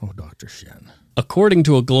 Oh, Dr. Shen. According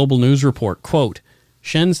to a Global News report, quote,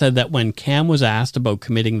 Shen said that when Kam was asked about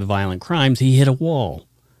committing the violent crimes, he hit a wall.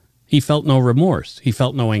 He felt no remorse. He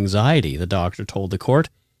felt no anxiety, the doctor told the court.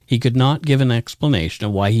 He could not give an explanation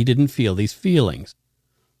of why he didn't feel these feelings.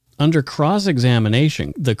 Under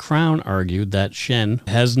cross-examination, the Crown argued that Shen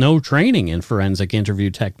has no training in forensic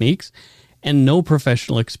interview techniques and no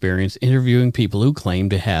professional experience interviewing people who claim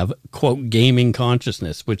to have, quote, gaming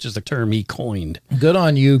consciousness, which is a term he coined. Good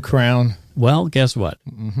on you, Crown. Well, guess what?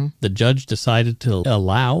 Mm-hmm. The judge decided to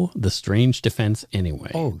allow the strange defense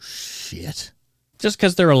anyway. Oh, shit. Just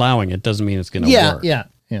because they're allowing it doesn't mean it's going to work. Yeah.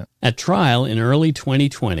 At trial in early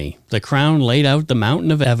 2020, the Crown laid out the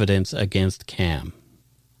mountain of evidence against Kam.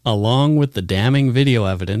 Along with the damning video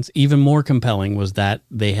evidence, even more compelling was that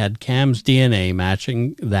they had Kam's DNA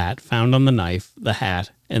matching that found on the knife, the hat,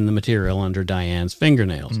 and the material under Diana's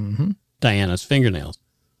fingernails. Mm-hmm. Diana's fingernails.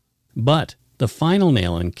 But the final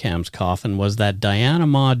nail in Kam's coffin was that Dianna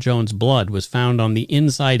Mah-Jones' blood was found on the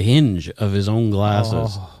inside hinge of his own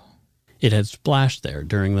glasses. Oh. It had splashed there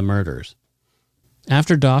during the murders.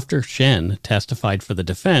 After Dr. Shen testified for the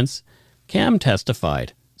defense, Kam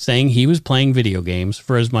testified, saying he was playing video games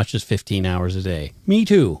for as much as 15 hours a day. Me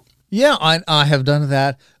too. Yeah, I have done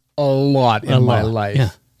that a lot in my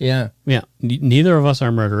life. Yeah. Neither of us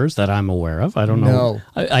are murderers that I'm aware of. I don't know.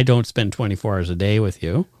 I don't spend 24 hours a day with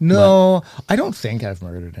you. No, I don't think I've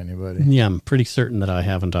murdered anybody. Yeah, I'm pretty certain that I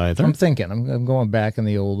haven't either. I'm thinking. I'm going back in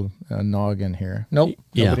the old noggin here. Nope,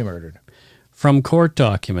 nobody murdered. From court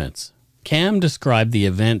documents, Kam described the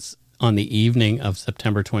events on the evening of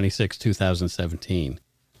September 26, 2017.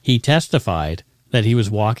 He testified that he was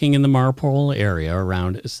walking in the Marpole area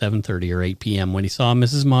around 7:30 or 8 p.m. when he saw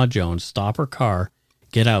Mrs. Mah-Jones stop her car,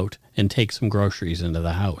 get out, and take some groceries into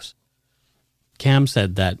the house. Kam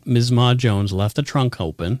said that Ms. Mah-Jones left the trunk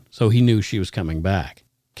open, so he knew she was coming back.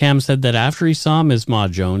 Kam said that after he saw Ms.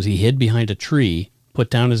 Mah-Jones, he hid behind a tree, put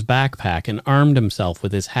down his backpack, and armed himself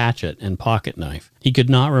with his hatchet and pocket knife. He could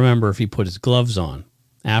not remember if he put his gloves on.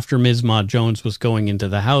 After Ms. Mah-Jones was going into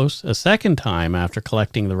the house a second time after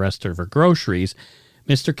collecting the rest of her groceries,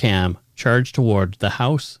 Mr. Kam charged toward the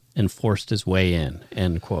house and forced his way in,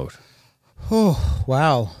 end quote. Oh,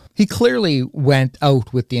 wow. He clearly went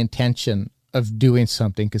out with the intention of doing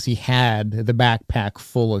something because he had the backpack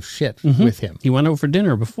full of shit with him. He went out for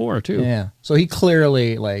dinner before, too. Yeah. So he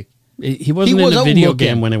clearly, He wasn't in a video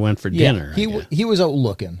game when they went for dinner. He was out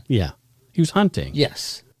looking. Yeah. He was hunting.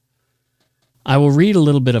 Yes. I will read a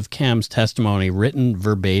little bit of Cam's testimony written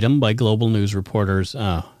verbatim by Global News reporters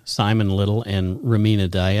Simon Little and Ramina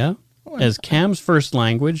Daya. As Cam's first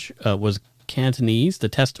language was Cantonese, the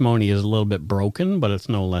testimony is a little bit broken, but it's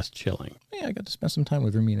no less chilling. Yeah, I got to spend some time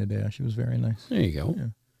with Ramina Daya. She was very nice. There you go. Yeah.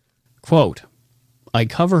 Quote, I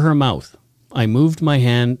cover her mouth. I moved my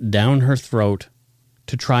hand down her throat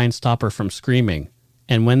to try and stop her from screaming.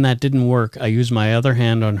 And when that didn't work, I used my other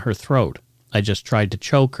hand on her throat. I just tried to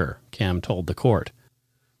choke her, Cam told the court.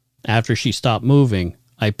 After she stopped moving,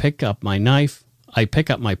 I pick up my knife. I pick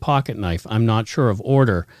up my pocket knife. I'm not sure of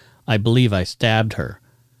order. I believe I stabbed her.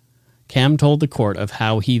 Cam told the court of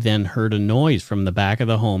how he then heard a noise from the back of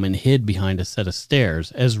the home and hid behind a set of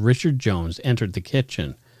stairs as Richard Jones entered the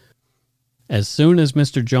kitchen. As soon as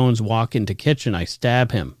Mr. Jones walked into kitchen, I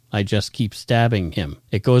stab him. I just keep stabbing him.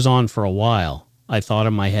 It goes on for a while. I thought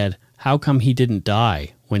in my head, how come he didn't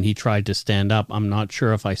die? When he tried to stand up, I'm not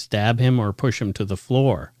sure if I stab him or push him to the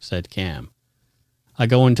floor, said Cam. I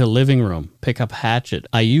go into living room, pick up hatchet.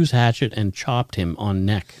 I use hatchet and chopped him on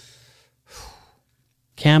neck.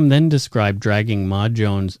 Cam then described dragging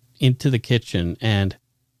Mah-Jones into the kitchen and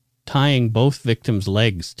tying both victims'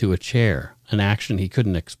 legs to a chair, an action he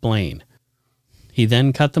couldn't explain. He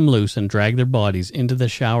then cut them loose and dragged their bodies into the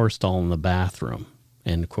shower stall in the bathroom.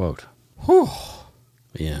 End quote. Whew.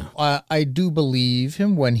 Yeah. I do believe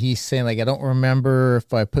him when he's saying, like, I don't remember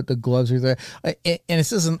if I put the gloves or there. And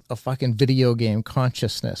this isn't a fucking video game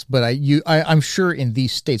consciousness, but I'm sure in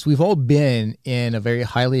these states, we've all been in a very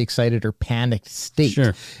highly excited or panicked state.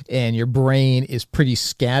 Sure. And your brain is pretty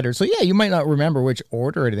scattered. So, yeah, you might not remember which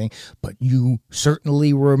order or anything, but you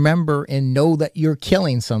certainly remember and know that you're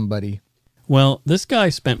killing somebody. Well, this guy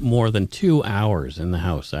spent more than 2 hours in the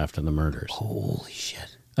house after the murders. Holy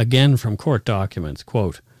shit. Again from court documents,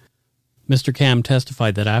 quote, Mr. Cam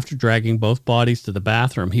testified that after dragging both bodies to the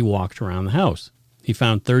bathroom, he walked around the house. He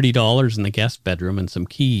found $30 in the guest bedroom and some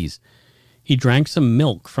keys. He drank some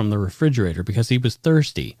milk from the refrigerator because he was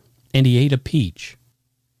thirsty, and he ate a peach.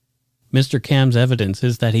 Mr. Cam's evidence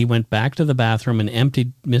is that he went back to the bathroom and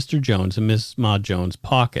emptied Mr. Jones and Ms. Mah-Jones'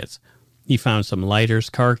 pockets. He found some lighters,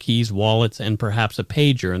 car keys, wallets, and perhaps a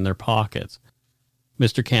pager in their pockets.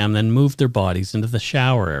 Mr. Cam then moved their bodies into the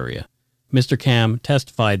shower area. Mr. Cam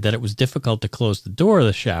testified that it was difficult to close the door of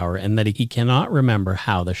the shower and that he cannot remember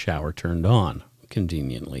how the shower turned on,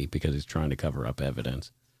 conveniently, because he's trying to cover up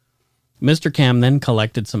evidence. Mr. Cam then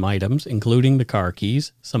collected some items, including the car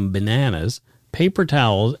keys, some bananas, paper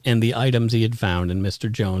towels, and the items he had found in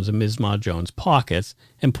Mr. Jones and Ms. Mah-Jones' pockets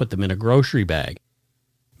and put them in a grocery bag.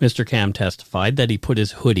 Mr. Cam testified that he put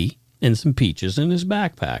his hoodie and some peaches in his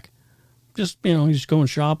backpack. Just, he's going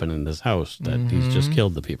shopping in this house that he's just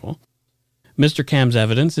killed the people. Mr. Cam's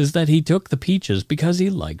evidence is that he took the peaches because he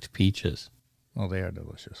liked peaches. Oh, they are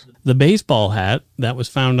delicious. The baseball hat that was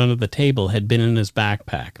found under the table had been in his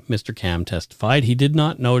backpack. Mr. Cam testified he did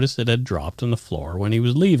not notice it had dropped on the floor when he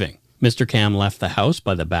was leaving. Mr. Cam left the house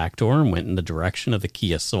by the back door and went in the direction of the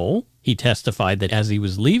Kia Soul. He testified that as he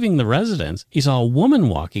was leaving the residence, he saw a woman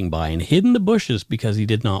walking by and hid in the bushes because he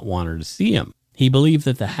did not want her to see him. He believed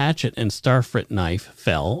that the hatchet and starfrit knife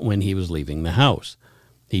fell when he was leaving the house.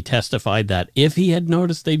 He testified that if he had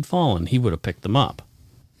noticed they'd fallen, he would have picked them up.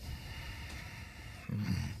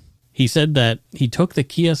 He said that he took the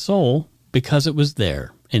Kia Soul because it was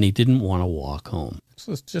there and he didn't want to walk home.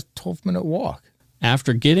 So it's just a 12-minute walk.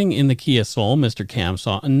 After getting in the Kia Soul, Mr. Cam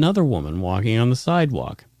saw another woman walking on the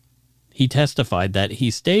sidewalk. He testified that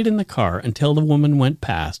he stayed in the car until the woman went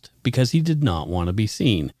past because he did not want to be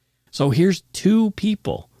seen. So here's two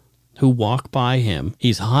people who walk by him.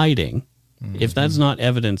 He's hiding. Mm-hmm. If that's not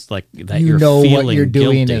evidence like that, you're feeling what you're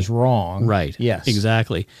doing guilty. Is wrong. Right. Yes.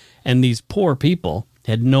 Exactly. And these poor people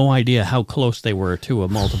had no idea how close they were to a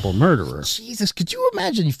multiple murderer. Jesus, could you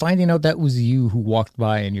imagine you finding out that was you who walked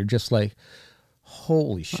by and you're just like,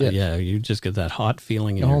 holy shit. Yeah, you just get that hot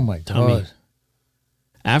feeling in your tummy. Oh my God.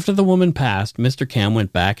 After the woman passed, Mr. Cam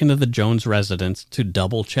went back into the Jones residence to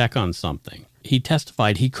double check on something. He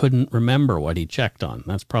testified he couldn't remember what he checked on.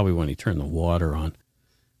 That's probably when he turned the water on.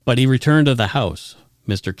 But he returned to the house.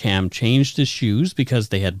 Mr. Cam changed his shoes because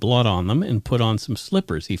they had blood on them and put on some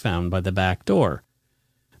slippers he found by the back door.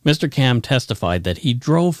 Mr. Cam testified that he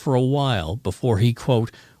drove for a while before he,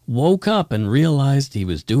 quote, woke up and realized he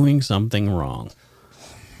was doing something wrong.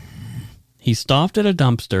 He stopped at a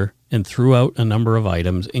dumpster and threw out a number of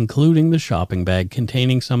items, including the shopping bag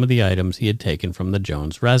containing some of the items he had taken from the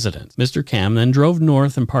Jones residence. Mr. Cam then drove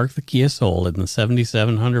north and parked the Kia Soul in the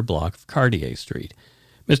 7700 block of Cartier Street.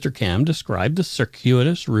 Mr. Cam described the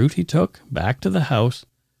circuitous route he took back to the house.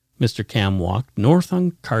 Mr. Cam walked north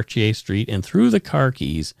on Cartier Street and through the car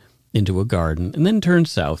keys into a garden, and then turned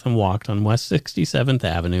south and walked on West 67th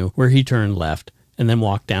Avenue, where he turned left, and then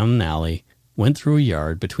walked down an alley, went through a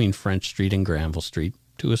yard between French Street and Granville Street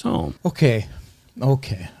to his home. Okay,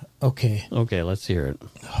 let's hear it.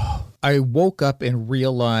 I woke up and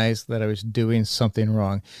realized that I was doing something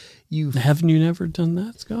wrong. Haven't you never done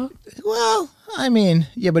that, Scott? Well, I mean,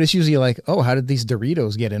 yeah, but it's usually like, oh, how did these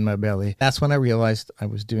Doritos get in my belly? That's when I realized I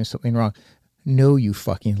was doing something wrong. No, you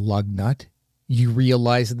fucking lug nut. You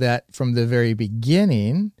realized that from the very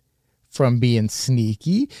beginning, from being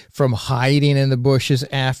sneaky, from hiding in the bushes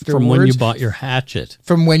afterwards. From when you bought your hatchet.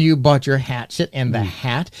 From when you bought your hatchet and the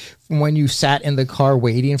hat. From when you sat in the car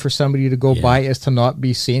waiting for somebody to go by as to not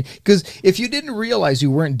be seen. Because if you didn't realize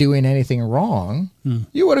you weren't doing anything wrong,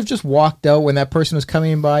 you would have just walked out when that person was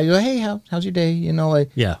coming by. You're like, hey, how's your day? You know,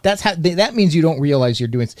 like, that's how. That means you don't realize you're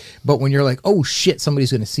doing. But when you're like, oh shit,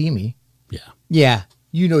 somebody's going to see me. Yeah.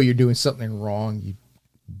 You know you're doing something wrong, you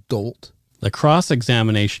dolt. The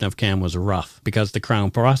cross-examination of Cam was rough because the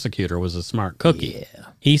Crown prosecutor was a smart cookie. Yeah.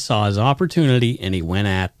 He saw his opportunity and he went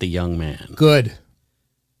at the young man. Good.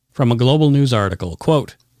 From a Global News article,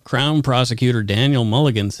 quote, Crown prosecutor Daniel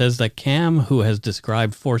Mulligan says that Cam, who has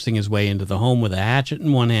described forcing his way into the home with a hatchet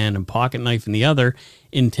in one hand and pocket knife in the other,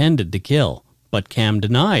 intended to kill. But Cam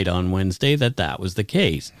denied on Wednesday that was the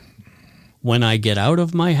case. When I get out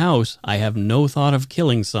of my house, I have no thought of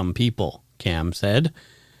killing some people, Cam said.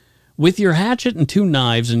 With your hatchet and 2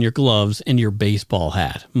 knives and your gloves and your baseball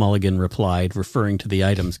hat, Mulligan replied, referring to the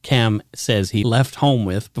items Cam says he left home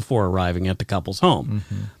with before arriving at the couple's home.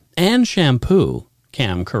 And shampoo,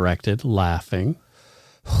 Cam corrected, laughing.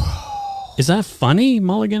 Is that funny?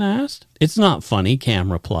 Mulligan asked. It's not funny,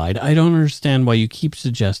 Cam replied. I don't understand why you keep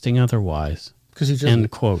suggesting otherwise. End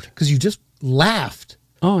quote. Because you just laughed.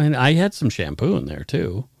 Oh, and I had some shampoo in there,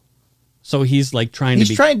 too. So he's like trying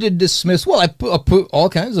to dismiss. Well, I put all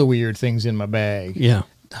kinds of weird things in my bag. Yeah.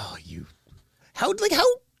 Oh, how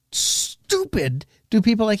stupid do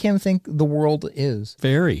people like him think the world is?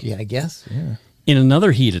 Very. Yeah, I guess. Yeah. In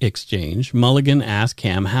another heated exchange, Mulligan asked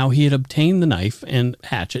Cam how he had obtained the knife and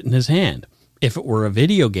hatchet in his hand. If it were a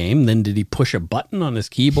video game, then did he push a button on his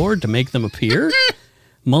keyboard to make them appear?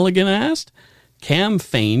 Mulligan asked. Cam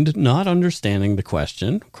feigned not understanding the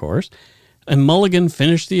question, of course, and Mulligan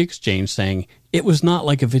finished the exchange saying, it was not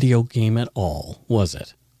like a video game at all, was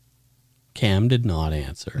it? Cam did not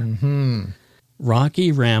answer.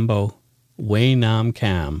 Rocky Rambo Wei Nam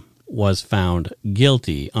Cam was found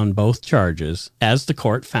guilty on both charges. As the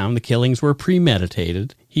court found the killings were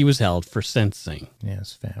premeditated, he was held for sentencing. Yeah,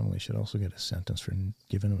 his family should also get a sentence for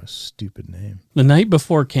giving him a stupid name. The night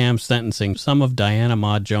before Cam's sentencing, some of Dianna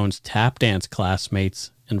Mah-Jones' tap dance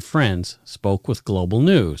classmates and friends spoke with Global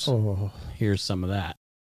News. Oh. Here's some of that.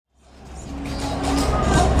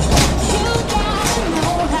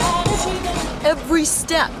 Every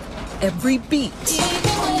step, every beat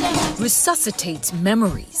resuscitates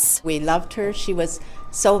memories. We loved her. She was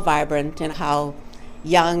so vibrant, and how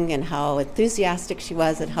young and how enthusiastic she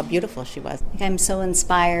was and how beautiful she was. I'm so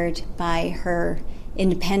inspired by her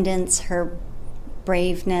independence, her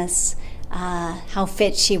braveness, how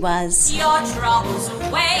fit she was. Your troubles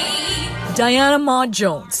away. Dianna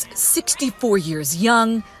Mah-Jones, 64 years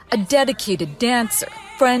young, a dedicated dancer,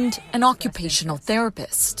 friend, and occupational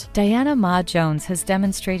therapist. Dianna Mah-Jones has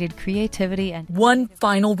demonstrated creativity and... One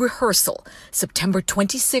final rehearsal, September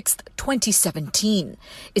 26th, 2017.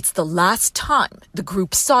 It's the last time the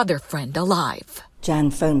group saw their friend alive.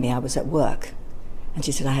 Jan phoned me, I was at work, and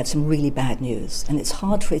she said, I have some really bad news. And it's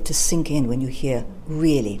hard for it to sink in when you hear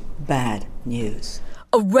really bad news.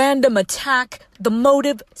 A random attack, the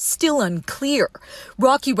motive still unclear.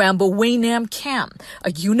 Rocky Rambo Wei Nam Cam,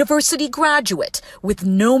 a university graduate with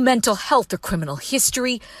no mental health or criminal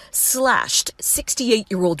history, slashed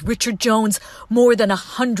 68-year-old Richard Jones more than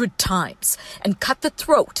 100 times and cut the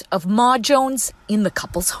throat of Mah-Jones in the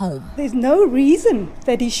couple's home. There's no reason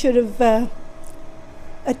that he should have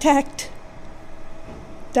attacked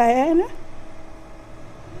Dianna.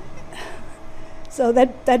 So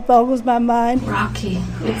that boggles my mind. Rocky,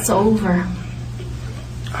 it's over.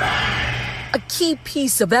 A key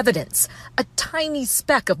piece of evidence, a tiny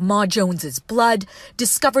speck of Mah-Jones's blood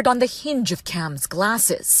discovered on the hinge of Cam's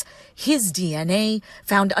glasses. His DNA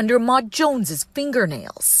found under Mah-Jones's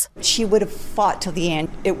fingernails. She would have fought till the end.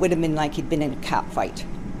 It would have been like he'd been in a cat fight.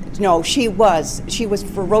 No, she was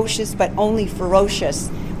ferocious, but only ferocious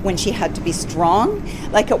when she had to be strong.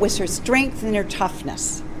 Like it was her strength and her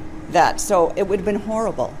toughness. So it would have been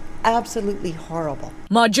horrible, absolutely horrible.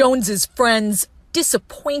 Mah-Jones's friends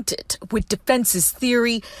disappointed with defense's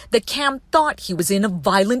theory that Cam thought he was in a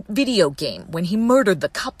violent video game when he murdered the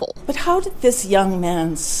couple. But how did this young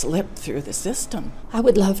man slip through the system? I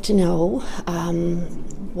would love to know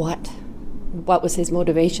what was his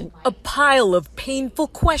motivation. A pile of painful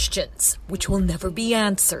questions which will never be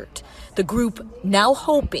answered. The group now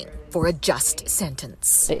hoping for a just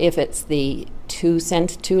sentence. If it's the two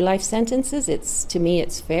life sentences, to me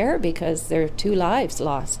it's fair because there are 2 lives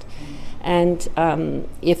lost. And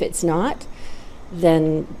if it's not,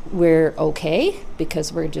 then we're okay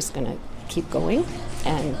because we're just going to keep going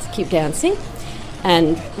and keep dancing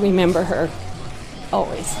and remember her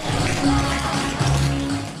always.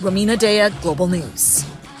 Romina Dea, Global News.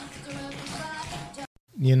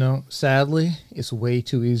 You know, sadly, it's way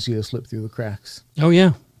too easy to slip through the cracks. Oh,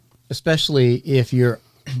 yeah. Especially if you're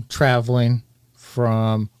traveling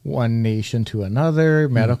from one nation to another.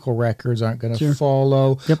 Medical records aren't going to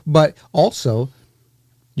follow. Yep. But also,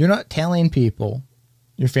 you're not telling people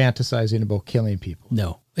you're fantasizing about killing people.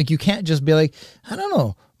 No. Like, you can't just be like, I don't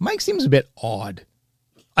know, Mike seems a bit odd.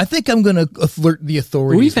 I think I'm going to alert the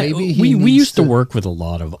authorities. We used to work with a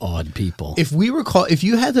lot of odd people. If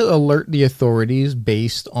you had to alert the authorities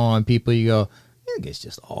based on people, you go, I think it's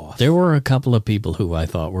just off. There were a couple of people who I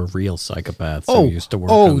thought were real psychopaths who used to work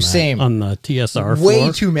on the TSR floor.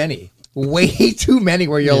 Way too many. Way too many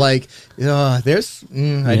where you're like, I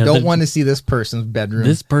don't want to see this person's bedroom.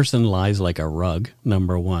 This person lies like a rug,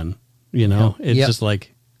 number one. You know, it's just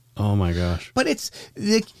like, oh my gosh. But it's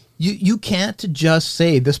like, you can't just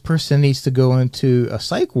say this person needs to go into a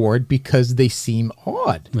psych ward because they seem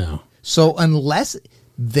odd. No. So unless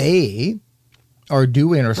they are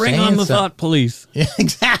doing or bring saying on the thought police. Yeah,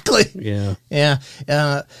 exactly. Yeah.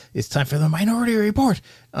 It's time for the Minority Report.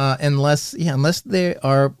 Unless they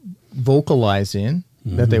are vocalizing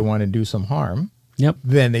that they want to do some harm,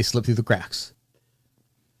 then they slip through the cracks.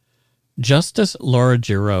 Justice Laura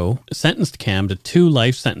Giroux sentenced Cam to 2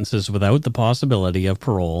 life sentences without the possibility of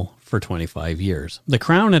parole for 25 years. The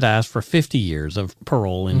Crown had asked for 50 years of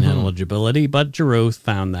parole ineligibility, but Giroux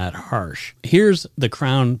found that harsh. Here's the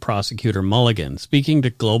Crown prosecutor Mulligan speaking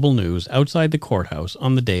to Global News outside the courthouse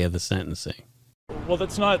on the day of the sentencing. Well,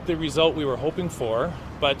 that's not the result we were hoping for,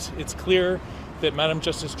 but it's clear that Madam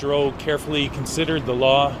Justice Giroux carefully considered the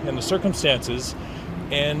law and the circumstances.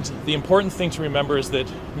 And the important thing to remember is that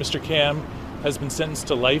Mr. Cam has been sentenced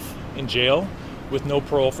to life in jail with no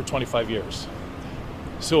parole for 25 years.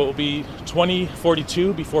 So it will be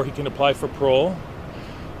 2042 before he can apply for parole.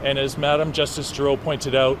 And as Madam Justice Giroux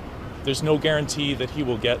pointed out, there's no guarantee that he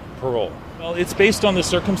will get parole. Well, it's based on the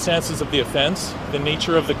circumstances of the offense, the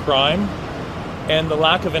nature of the crime, and the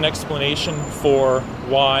lack of an explanation for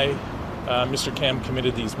why Mr. Cam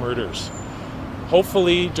committed these murders.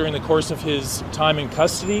 Hopefully, during the course of his time in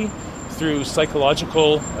custody, through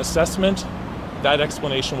psychological assessment, that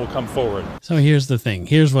explanation will come forward. So here's the thing.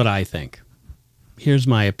 Here's what I think. Here's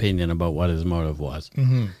my opinion about what his motive was.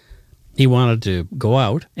 He wanted to go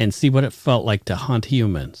out and see what it felt like to hunt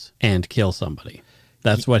humans and kill somebody.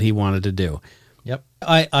 That's what he wanted to do. Yep.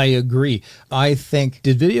 I agree. I think,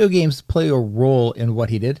 did video games play a role in what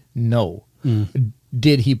he did? No.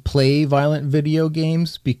 Did he play violent video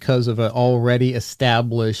games because of an already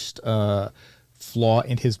established flaw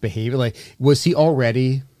in his behavior? Like, was he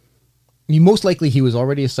already... most likely he was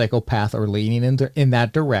already a psychopath or leaning in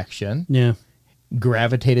that direction. Yeah.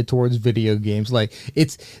 Gravitated towards video games. Like,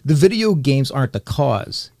 it's... the video games aren't the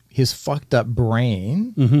cause. His fucked up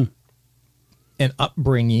brain and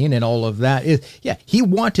upbringing and all of that is... yeah, he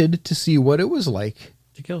wanted to see what it was like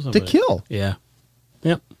to kill somebody. To kill. Yeah.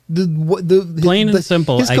 Yep. Plain and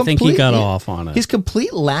simple, I think he got off on it. His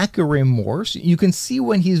complete lack of remorse. You can see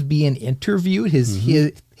when he's being interviewed,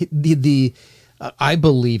 I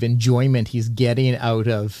believe, enjoyment he's getting out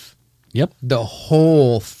of the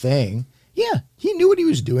whole thing. Yeah, he knew what he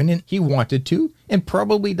was doing and he wanted to and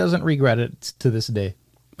probably doesn't regret it to this day.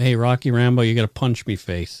 Hey, Rocky Rambo, you got to punch me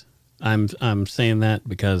face. I'm saying that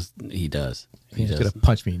because he does. He's going to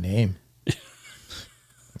punch me name.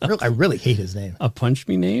 I really hate his name. A punch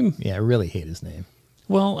me name? Yeah, I really hate his name.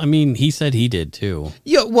 Well, I mean, he said he did too.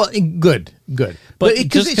 Yeah, well, good. But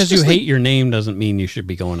just because you hate your name doesn't mean you should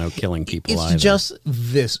be going out killing people either. It's just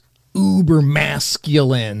this uber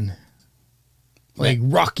masculine, like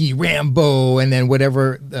Rocky Rambo, and then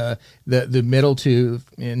whatever the middle two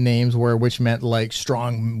names were, which meant like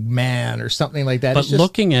strong man or something like that. But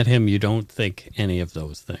looking at him, you don't think any of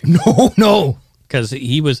those things. No. Because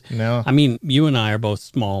he was, no. I mean, you and I are both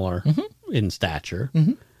smaller in stature,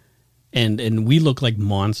 and we look like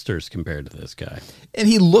monsters compared to this guy. And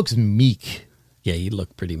he looks meek. Yeah, he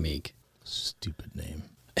looked pretty meek. Stupid name.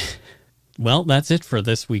 Well, that's it for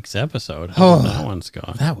this week's episode. How about that one,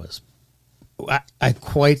 Scott? That was... I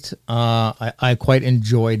quite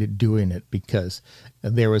enjoyed doing it because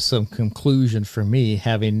there was some conclusion for me,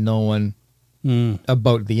 having known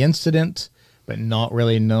about the incident, but not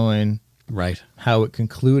really knowing how it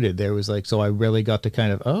concluded. There was so I really got to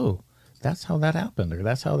kind of, that's how that happened, or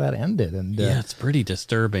that's how that ended. And yeah, it's pretty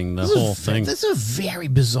disturbing, the whole thing. This is a very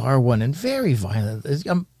bizarre one and very violent.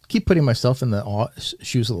 I keep putting myself in the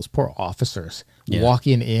shoes of those poor officers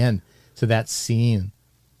walking in to that scene,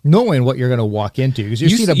 knowing what you're going to walk into, because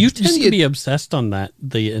you tend to be obsessed on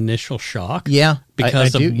the initial shock,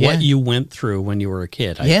 because of what you went through when you were a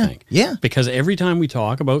kid. I think, because every time we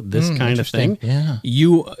talk about this kind of thing,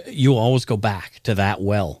 you always go back to that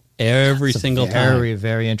well every single time. Very,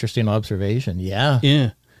 very interesting observation. Yeah,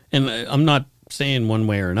 and I'm not saying one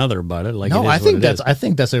way or another about it. I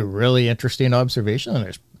think that's a really interesting observation, and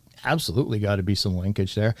there's absolutely got to be some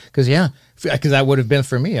linkage there, because that would have been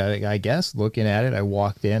for me. I guess looking at it, I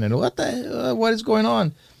walked in and what is going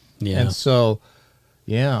on? And so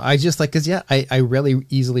I just I really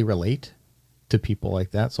easily relate to people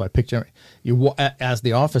like that. So I picture you as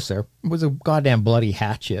the officer with a goddamn bloody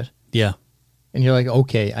hatchet. Yeah, and you're like,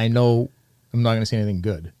 okay, I know I'm not going to see anything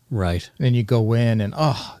good. Right. And then you go in and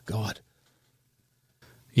oh god.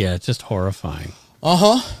 Yeah, it's just horrifying.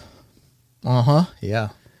 Yeah.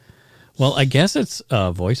 Well, I guess it's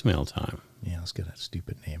voicemail time. Yeah, let's get that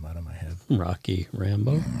stupid name out of my head. Rocky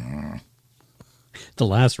Rambo. The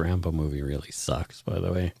last Rambo movie really sucks, by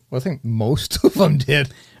the way. Well, I think most of them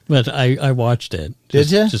did. But I watched it.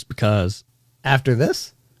 Did you? Just because. After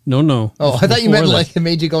this? No. Oh, I thought you meant it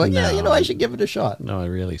made you go I should give it a shot. No, it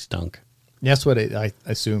really stunk. That's what I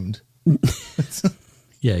assumed.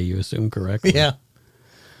 Yeah, you assumed correctly. Yeah.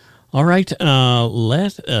 All right,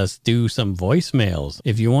 let us do some voicemails.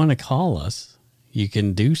 If you want to call us, you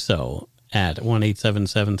can do so at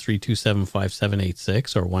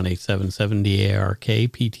 1-877-327-5786 or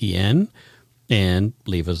 1-877-DARK-PTN and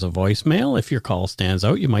leave us a voicemail. If your call stands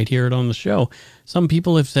out, you might hear it on the show. Some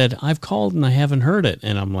people have said, I've called and I haven't heard it.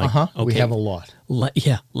 And I'm like, okay. We have a lot.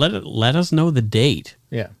 Let us know the date.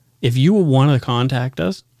 Yeah. If you want to contact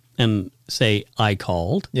us and say, I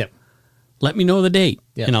called. Yep. Let me know the date,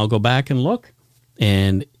 and I'll go back and look,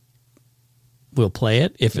 and we'll play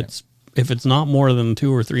it. If it's not more than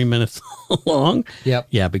 2 or 3 minutes long,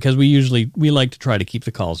 because we like to try to keep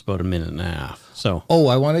the calls about a minute and a half. So,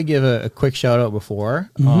 I want to give a quick shout out before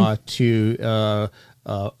to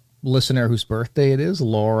listener whose birthday it is,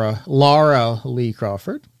 Laura Lee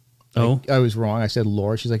Crawford. Oh, I was wrong. I said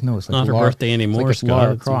Laura. She's like, no, it's not her birthday anymore,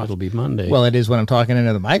 Scott. It'll be Monday. Well, it is when I'm talking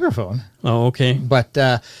into the microphone. Oh, okay. But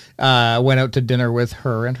went out to dinner with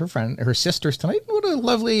her and her sisters tonight. What a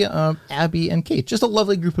lovely Abby and Kate. Just a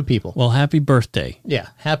lovely group of people. Well, happy birthday. Yeah,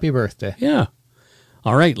 happy birthday. Yeah.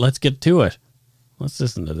 All right, let's get to it. Let's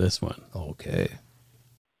listen to this one. Okay.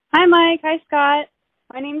 Hi, Mike. Hi, Scott.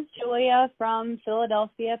 My name's Julia from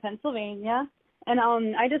Philadelphia, Pennsylvania. And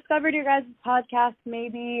I discovered your guys' podcast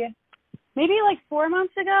maybe like 4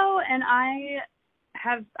 months ago, and I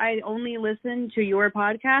only listen to your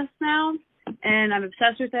podcast now, and I'm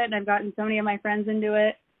obsessed with it, and I've gotten so many of my friends into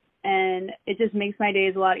it, and it just makes my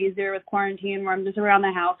days a lot easier with quarantine, where I'm just around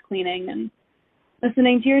the house cleaning and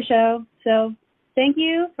listening to your show. So thank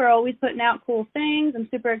you for always putting out cool things. I'm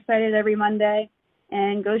super excited every Monday,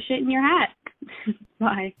 and go shit in your hat.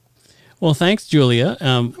 Bye. Well, thanks, Julia.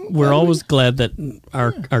 We're always glad that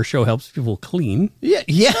our show helps people clean. Yeah.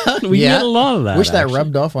 We get a lot of that. Wish that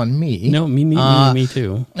rubbed off on me. No, me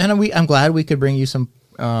too. And I'm glad we could bring you some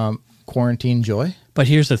quarantine joy. But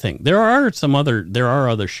here's the thing: there are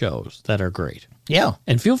other shows that are great. Yeah,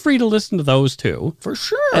 and feel free to listen to those too, for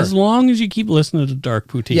sure. As long as you keep listening to Dark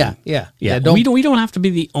Poutine. Yeah. We don't have to be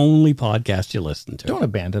the only podcast you listen to. Don't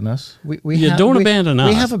abandon us. Don't abandon us.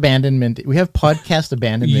 We have abandonment. We have podcast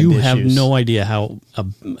abandonment. You issues. have no idea how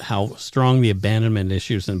strong the abandonment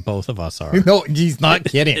issues in both of us are. No, he's not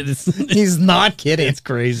kidding. He's not kidding. It's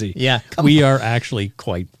crazy. Yeah, we are actually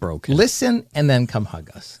quite broken. Listen and then come hug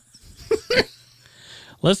us.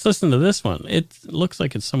 Let's listen to this one. It looks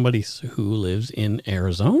like it's somebody who lives in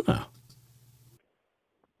Arizona.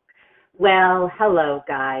 Well, hello,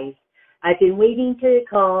 guys. I've been waiting to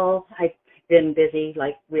call. I've been busy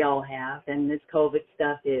like we all have, and this COVID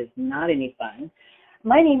stuff is not any fun.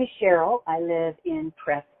 My name is Cheryl. I live in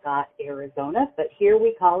Prescott, Arizona, but here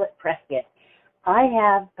we call it Prescott. I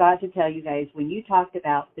have got to tell you guys, when you talked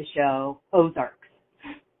about the show Ozarks,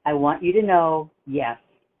 I want you to know, yes,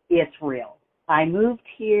 it's real. I moved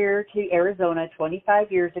here to Arizona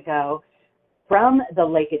 25 years ago from the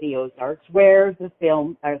Lake of the Ozarks, where the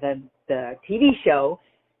film or the TV show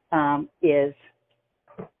is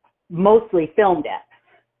mostly filmed at.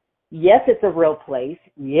 Yes, it's a real place.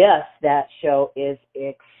 Yes, that show is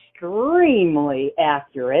extremely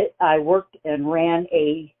accurate. I worked and ran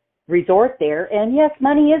a resort there, and yes,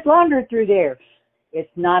 money is laundered through there. It's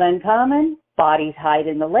not uncommon. Bodies hide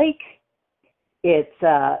in the lake. It's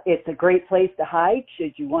a great place to hide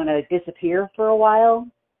should you want to disappear for a while.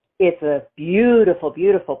 It's a beautiful,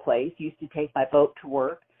 beautiful place. Used to take my boat to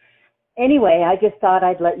work. Anyway, I just thought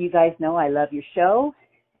I'd let you guys know I love your show,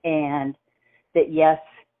 and that yes,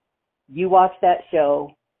 you watch that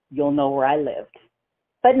show, you'll know where I lived.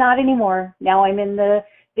 But not anymore. Now I'm in the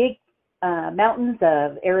big mountains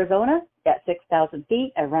of Arizona at 6,000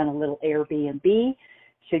 feet. I run a little Airbnb.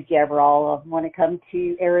 Should you ever all want to come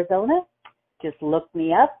to Arizona, just look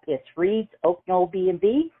me up. It's Reed's Oak Knoll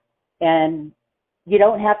B&B. And you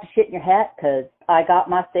don't have to shit in your hat because I got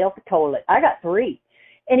myself a toilet. I got 3.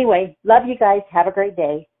 Anyway, love you guys. Have a great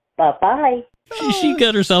day. Bye-bye. She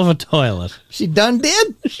got herself a toilet. She done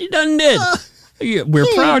did? She done did. We're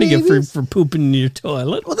proud of you for pooping in your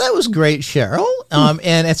toilet. Well, that was great, Cheryl.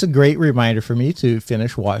 And it's a great reminder for me to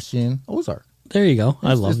finish watching Ozark. There you go.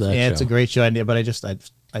 I love that show. It's a great show. But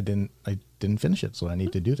I didn't finish it, so I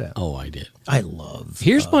need to do that. Oh, I did. I love.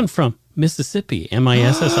 Here's one from Mississippi.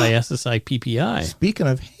 MISSISSIPPI. Speaking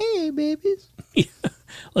of, hey, babies.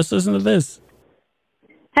 Let's listen to this.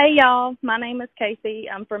 Hey, y'all. My name is Casey.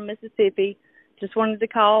 I'm from Mississippi. Just wanted to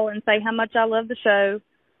call and say how much I love the show.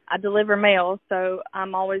 I deliver mail, so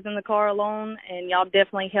I'm always in the car alone, and y'all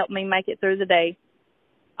definitely help me make it through the day.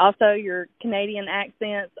 Also, your Canadian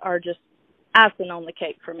accents are just icing on the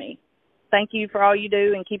cake for me. Thank you for all you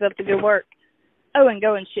do, and keep up the good work. Oh, and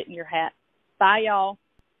go and shit in your hat. Bye, y'all.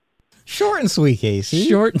 Short and sweet, Casey.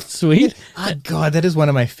 Short and sweet. Oh, God, that is one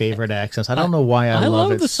of my favorite accents. I don't know why I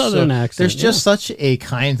love it. the Southern accent. There's just such a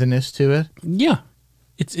kindness to it. Yeah.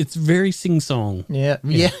 It's very sing-song. Yeah.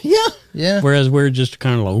 Whereas we're just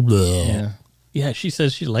kind of like, bleh. Yeah. Yeah, she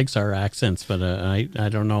says she likes our accents, but I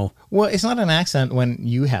don't know. Well, it's not an accent when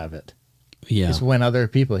you have it. Yeah. It's when other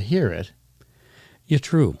people hear it. Yeah,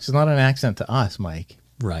 true. It's not an accent to us, Mike.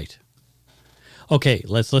 Right. Okay,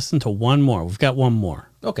 let's listen to one more. We've got one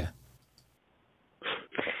more. Okay.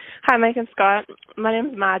 Hi, Mike and Scott. My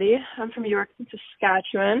name is Maddie. I'm from York,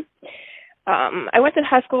 Saskatchewan. I went to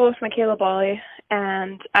high school with Michaela Bali,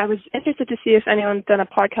 and I was interested to see if anyone had done a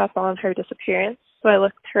podcast on her disappearance. So I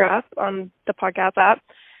looked her up on the podcast app,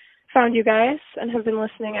 found you guys, and have been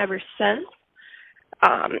listening ever since.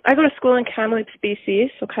 I go to school in Kamloops,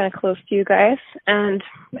 BC, so kind of close to you guys. And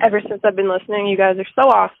ever since I've been listening, you guys are so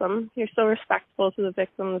awesome. You're so respectful to the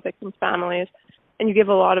victims' families, and you give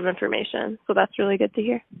a lot of information. So that's really good to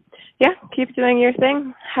hear. Yeah, keep doing your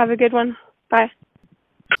thing. Have a good one. Bye.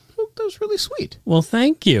 That was really sweet. Well,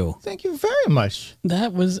 thank you. Thank you very much.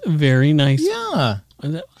 That was very nice. Yeah.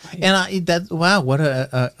 And wow, what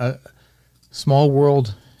a small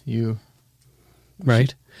world you.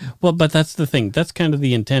 Right. Well, but that's the thing. That's kind of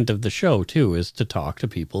the intent of the show, too, is to talk to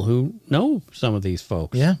people who know some of these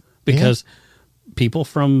folks. Yeah. Because people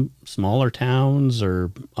from smaller towns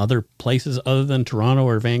or other places other than Toronto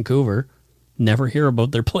or Vancouver never hear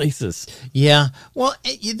about their places. Yeah. Well,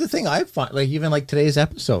 the thing I find, like even like today's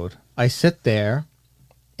episode, I sit there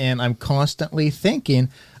and I'm constantly thinking,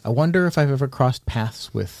 I wonder if I've ever crossed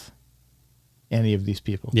paths with any of these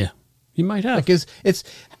people. Yeah, you might have. Because it's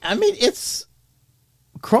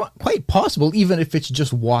quite possible, even if it's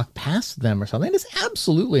just walk past them or something. It's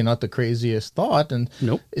absolutely not the craziest thought. And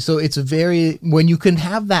nope. So it's when you can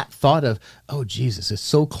have that thought of, oh, Jesus, it's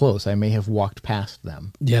so close, I may have walked past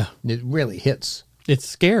them. Yeah. It really hits. It's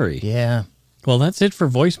scary. Yeah. Well, that's it for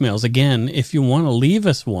voicemails. Again, if you want to leave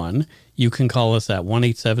us one, you can call us at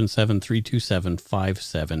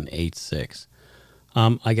 1-877-327-5786.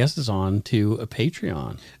 I guess it's on to a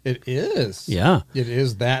Patreon. It is. Yeah. It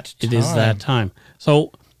is that time. It is that time.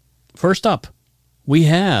 So, first up, we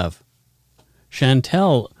have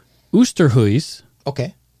Chantel Oosterhuis.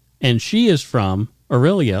 Okay. And she is from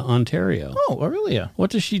Orillia, Ontario. Oh, Orillia.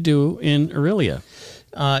 What does she do in Orillia?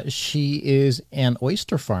 She is an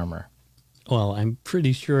oyster farmer. Well, I'm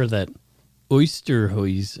pretty sure that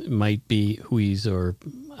Oosterhuis might be Huis, or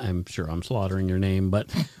I'm sure I'm slaughtering your name, but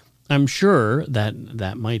I'm sure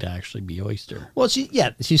that might actually be oyster. Well,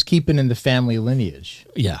 she's keeping in the family lineage.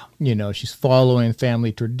 Yeah. You know, she's following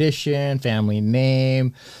family tradition, family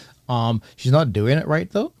name. She's not doing it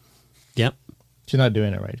right, though. Yep. She's not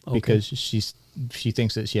doing it right because she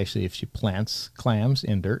thinks that if she plants clams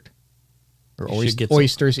in dirt or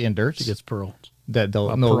oysters in dirt, she gets pearls. That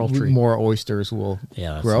more oysters will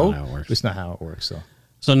grow. That's not how it works. It's not how it works. So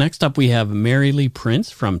So next up we have Mary Lee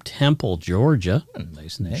Prince from Temple, Georgia.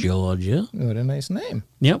 Nice name. Georgia. What a nice name.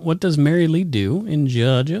 Yep. What does Mary Lee do in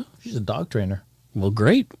Georgia? She's a dog trainer. Well,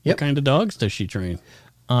 great. Yep. What kind of dogs does she train?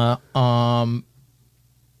 St.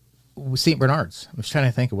 Bernards. I was trying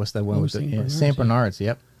to think of what's that one with St. Bernards.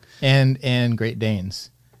 Yep. And Great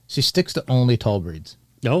Danes. She sticks to only tall breeds.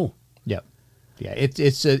 Oh. Yep. Yeah.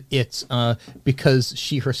 It's because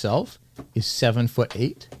she herself is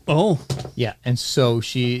 7'8". Oh. Yeah. And so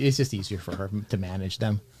it's just easier for her to manage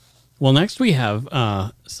them. Well, next we have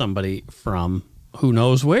somebody from who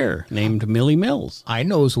knows where, named Millie Mills. I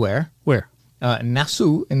knows where. Where?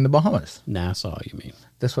 Nassau in the Bahamas. Nassau, you mean?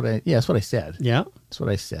 That's what I said. Yeah. That's what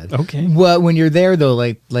I said. Okay. Well, when you're there though,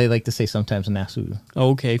 like they like to say sometimes Nassau.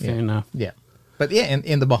 Okay, fair enough. Yeah. But yeah,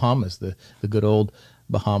 in the Bahamas, the good old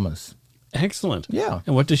Bahamas. Excellent. Yeah.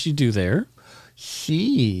 And what does she do there?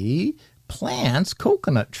 She plants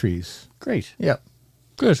coconut trees. Great. Yep.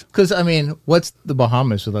 Good. Because, I mean, what's the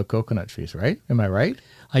Bahamas without coconut trees, right? Am I right?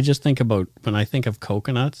 I just think about, when I think of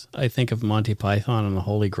coconuts, I think of Monty Python and the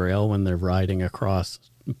Holy Grail when they're riding across,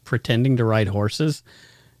 pretending to ride horses,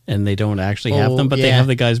 and they don't actually have them, but they have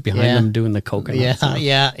the guys behind them doing the coconuts.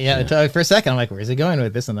 Yeah. For a second, I'm like, where's he going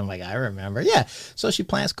with this? And I'm like, I remember. Yeah. So she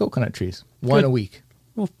plants coconut trees. One a week.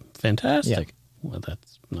 Well, fantastic. Yeah. Well,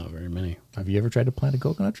 that's not very many. Have you ever tried to plant a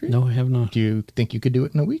coconut tree? No, I have not. Do you think you could do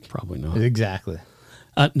it in a week? Probably not. Exactly.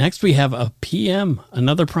 Next, we have a PM,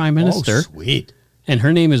 another prime minister. Oh, sweet. And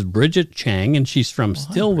her name is Bridget Chang, and she's from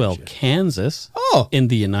Stillwell, Kansas, in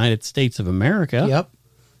the United States of America. Yep.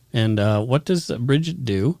 And what does Bridget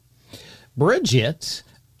do? Bridget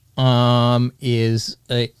is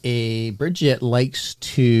Bridget likes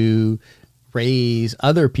to raise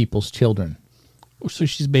other people's children. Oh, so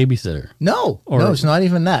she's babysitter? No, it's not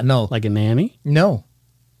even that. No. Like a nanny? No.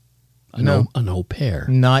 An au pair.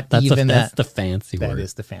 That's the fancy word. That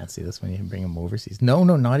is the fancy. That's when you bring them overseas. No,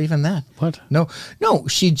 not even that. What? No.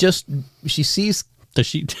 She sees. Does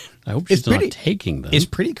she? I hope she's not taking them. It's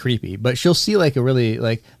pretty creepy, but she'll see like a really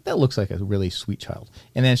that looks like a really sweet child,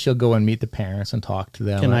 and then she'll go and meet the parents and talk to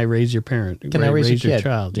them. Can I raise your parent? Can I raise your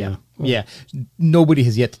child? Yeah. Yeah. Nobody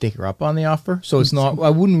has yet to take her up on the offer, so it's not.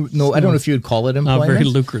 I wouldn't know. I don't know if you would call it employment. Not very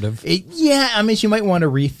lucrative. I mean, she might want to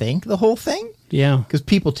rethink the whole thing. Yeah. Because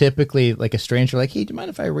people typically, like a stranger, like, hey, do you mind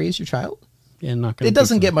if I raise your child? Yeah, not going. It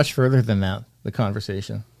doesn't get much further than that. The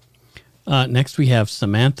conversation. Next, we have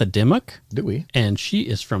Samantha Dimmock. Do we? And she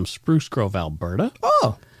is from Spruce Grove, Alberta.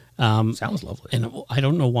 Oh, sounds lovely. And I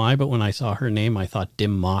don't know why, but when I saw her name, I thought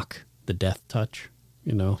Dim Mak, the death touch,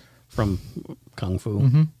 from Kung Fu.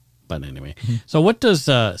 Mm-hmm. But anyway, so what does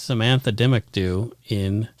Samantha Dimmock do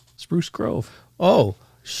in Spruce Grove? Oh,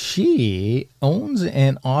 she owns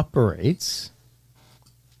and operates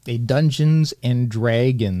a Dungeons and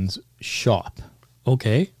Dragons shop.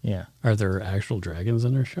 Okay. Yeah. Are there actual dragons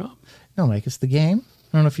in her shop? No, Mike, it's the game.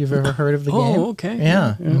 I don't know if you've ever heard of the game. Oh, okay.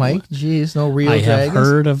 Yeah. Mike, geez, no real dragons. I have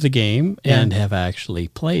heard of the game and have actually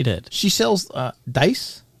played it. She sells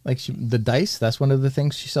dice. The dice, that's one of the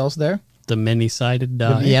things she sells there. The many-sided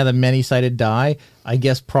die? The many-sided die. I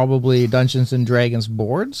guess probably Dungeons and Dragons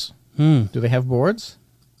boards. Do they have boards?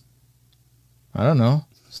 I don't know.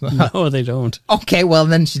 No, they don't. Okay, well,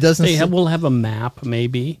 then she doesn't... We'll have a map,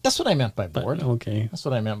 maybe. That's what I meant by board. Okay. That's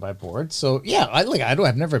what I meant by board. So, yeah,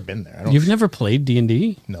 I've never been there. You've never played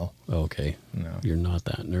D&D? No. Okay. No. You're not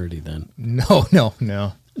that nerdy then.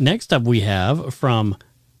 No. Next up, we have from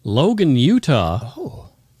Logan, Utah,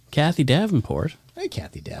 Kathy Davenport. Hey,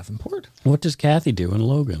 Kathy Davenport. What does Kathy do in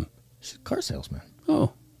Logan? She's a car salesman.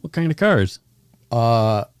 Oh, what kind of cars?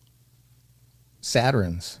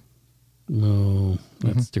 Saturns. No,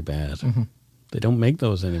 that's too bad. Mm-hmm. They don't make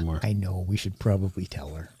those anymore. I know. We should probably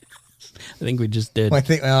tell her. I think we just did. Well,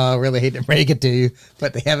 I really hate to break it to you,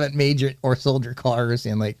 but they haven't made your or sold your cars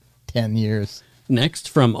in like 10 years. Next,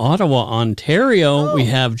 from Ottawa, Ontario, we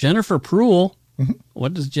have Jennifer Pruill. Mm-hmm.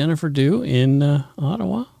 What does Jennifer do in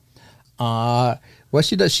Ottawa? What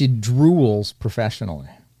she does, she drools professionally.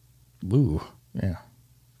 Ooh. Yeah.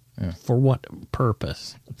 For what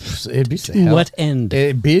purpose? It beats the hell. What end?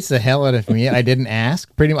 It beats the hell out of me. I didn't ask.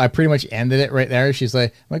 I pretty much ended it right there. She's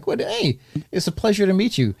like, what? Hey, it's a pleasure to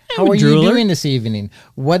meet you. How are you doing this evening?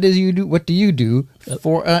 What do you do? What do you do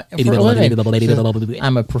for a living?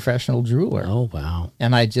 I'm a professional drooler. Oh wow!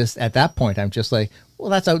 And I just at that point, I'm just like,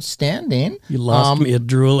 well, that's outstanding. You lost me a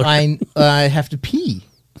drooler. I have to pee,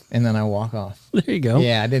 and then I walk off. There you go.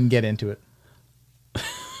 Yeah, I didn't get into it.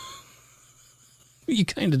 You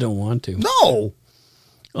kind of don't want to. No.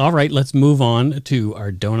 All right, let's move on to our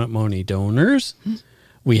Donut Money donors.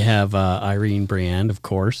 We have Irene Briand, of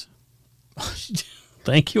course.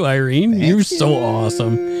 Thank you, Irene. You're so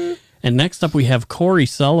awesome. And next up, we have Corey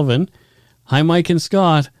Sullivan. Hi, Mike and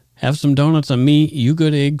Scott. Have some donuts on me. You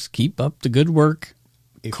good eggs. Keep up the good work.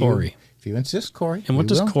 Corey. If you insist, Corey. And what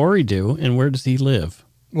does Corey do, and where does he live?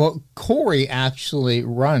 Well, Corey actually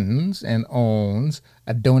runs and owns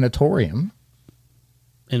a donatorium.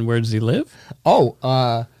 And where does he live? Oh,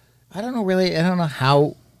 I don't know really. I don't know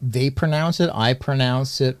how they pronounce it. I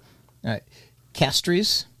pronounce it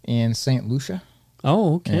Castries in St. Lucia.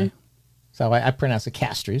 Oh, okay. Yeah. So I pronounce it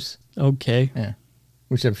Castries. Okay. Yeah.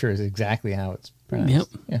 Which I'm sure is exactly how it's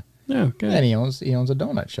pronounced. Yep. Yeah. Oh, good. And he owns a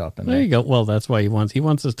donut shop in there. There you go. Well, that's why he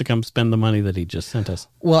wants us to come spend the money that he just sent us.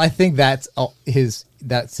 Well, I think that's his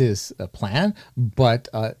plan, but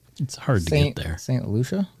it's hard to get there. St.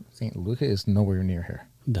 Lucia is nowhere near here.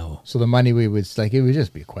 No. So the money it would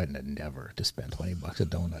just be quite an endeavor to spend $20 of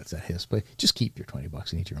donuts at his place. Just keep your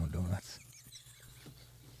 $20 and eat your own donuts.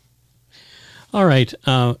 All right.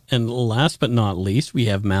 And last but not least, we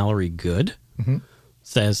have Mallory Good. Mm-hmm.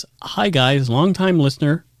 Says, hi guys, long-time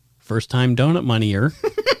listener, first-time donut moneyer.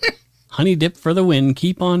 Honey dip for the win.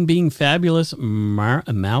 Keep on being fabulous.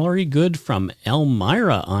 Mallory Good from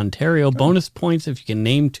Elmira, Ontario. Bonus points if you can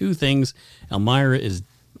name two things Elmira is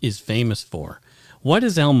famous for. What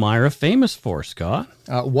is Elmira famous for, Scott?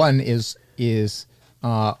 One is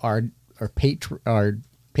our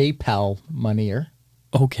PayPal moneyer.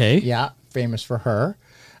 Okay. Yeah, famous for her.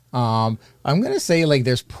 I'm going to say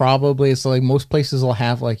there's probably, it's like most places will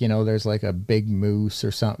have there's like a big moose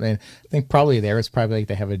or something. I think probably there it's probably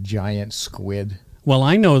they have a giant squid. Well,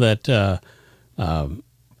 I know that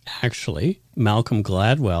actually Malcolm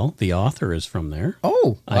Gladwell, the author, is from there.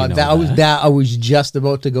 Oh, I was just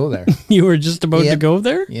about to go there. You were just about to go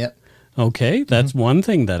there? Yep. Okay, that's one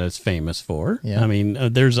thing that it's famous for. Yeah. I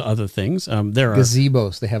mean, there's other things. There are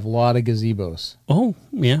gazebos. They have a lot of gazebos. Oh,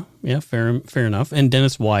 yeah, fair enough. And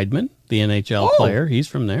Dennis Weidman, the NHL player, he's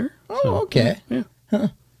from there. Oh, okay. Yeah. Huh.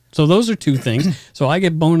 So those are two things. So I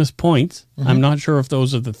get bonus points. Mm-hmm. I'm not sure if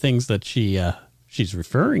those are the things that she's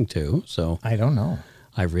referring to. So I don't know.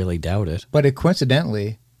 I really doubt it. But it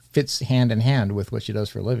coincidentally fits hand in hand with what she does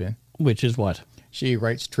for a living. Which is what? She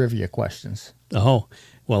writes trivia questions. Oh,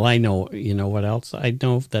 well, I know. You know what else I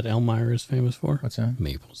know that Elmira is famous for? What's that?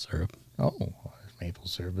 Maple syrup. Oh, maple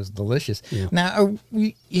syrup is delicious. Yeah. Now,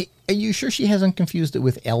 are you sure she hasn't confused it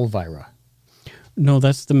with Elvira? No,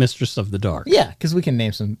 that's the Mistress of the Dark. Yeah, because we can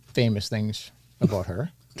name some famous things about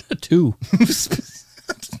her. Two.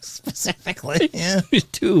 Specifically. Yeah.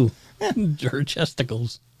 Two. Her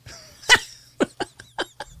chesticles.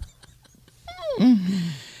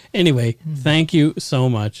 Anyway, thank you so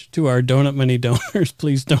much to our donut money donors.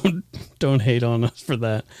 Please don't hate on us for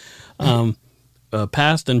that.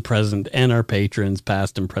 Past and present, and our patrons,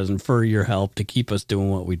 past and present, for your help to keep us doing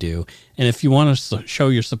what we do. And if you want to show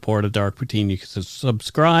your support of Dark Poutine, you can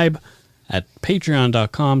subscribe at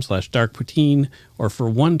patreon.com/darkpoutine, or for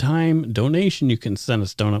one-time donation, you can send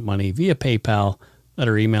us donut money via PayPal at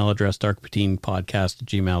our email address,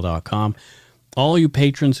 darkpoutine.podcast@gmail.com. All you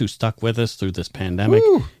patrons who stuck with us through this pandemic,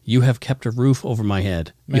 you have kept a roof over my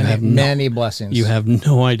head. Many blessings. You have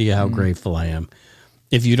no idea how grateful I am.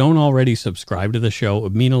 If you don't already subscribe to the show, it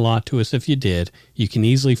would mean a lot to us if you did. You can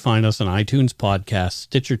easily find us on iTunes Podcasts,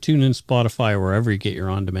 Stitcher, TuneIn, Spotify, or wherever you get your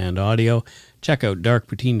on-demand audio. Check out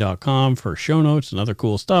darkpoutine.com for show notes and other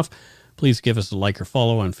cool stuff. Please give us a like or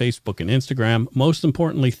follow on Facebook and Instagram. Most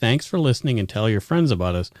importantly, thanks for listening, and tell your friends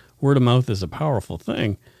about us. Word of mouth is a powerful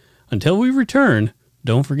thing. Until we return,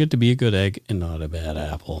 don't forget to be a good egg and not a bad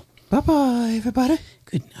apple. Bye-bye, everybody.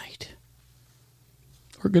 Good night.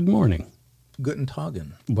 Or good morning. Guten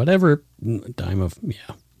Tagen. Whatever time of,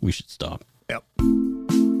 we should stop. Yep.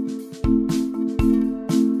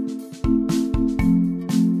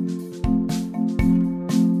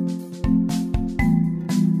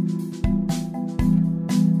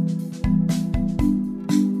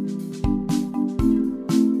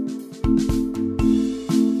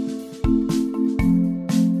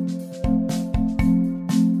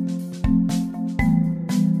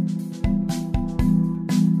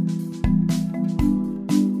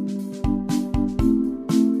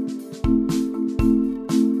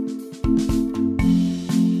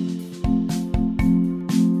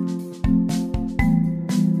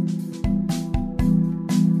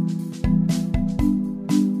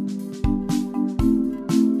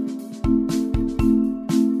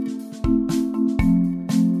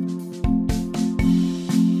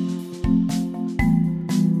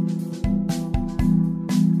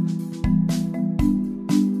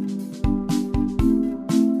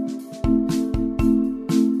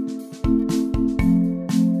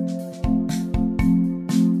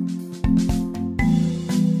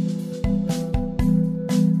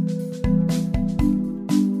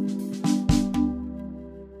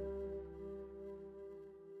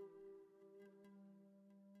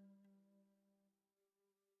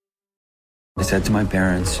 I said to my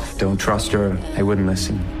parents, don't trust her. They wouldn't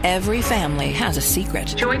listen. Every family has a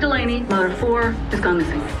secret. Joy Delaney, mother of 4, has gone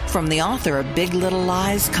missing. From the author of Big Little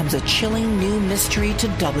Lies comes a chilling new mystery to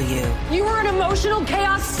W. You are an emotional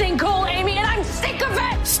chaos sinkhole, Amy, and I'm sick of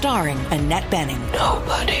it! Starring Annette Bening.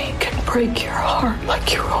 Nobody can break your heart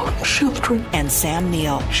like your own children. And Sam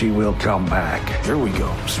Neill. She will come back. Here we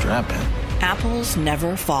go. Strap in. Apples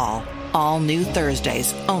Never Fall. All new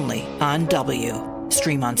Thursdays, only on W.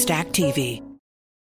 Stream on Stack TV.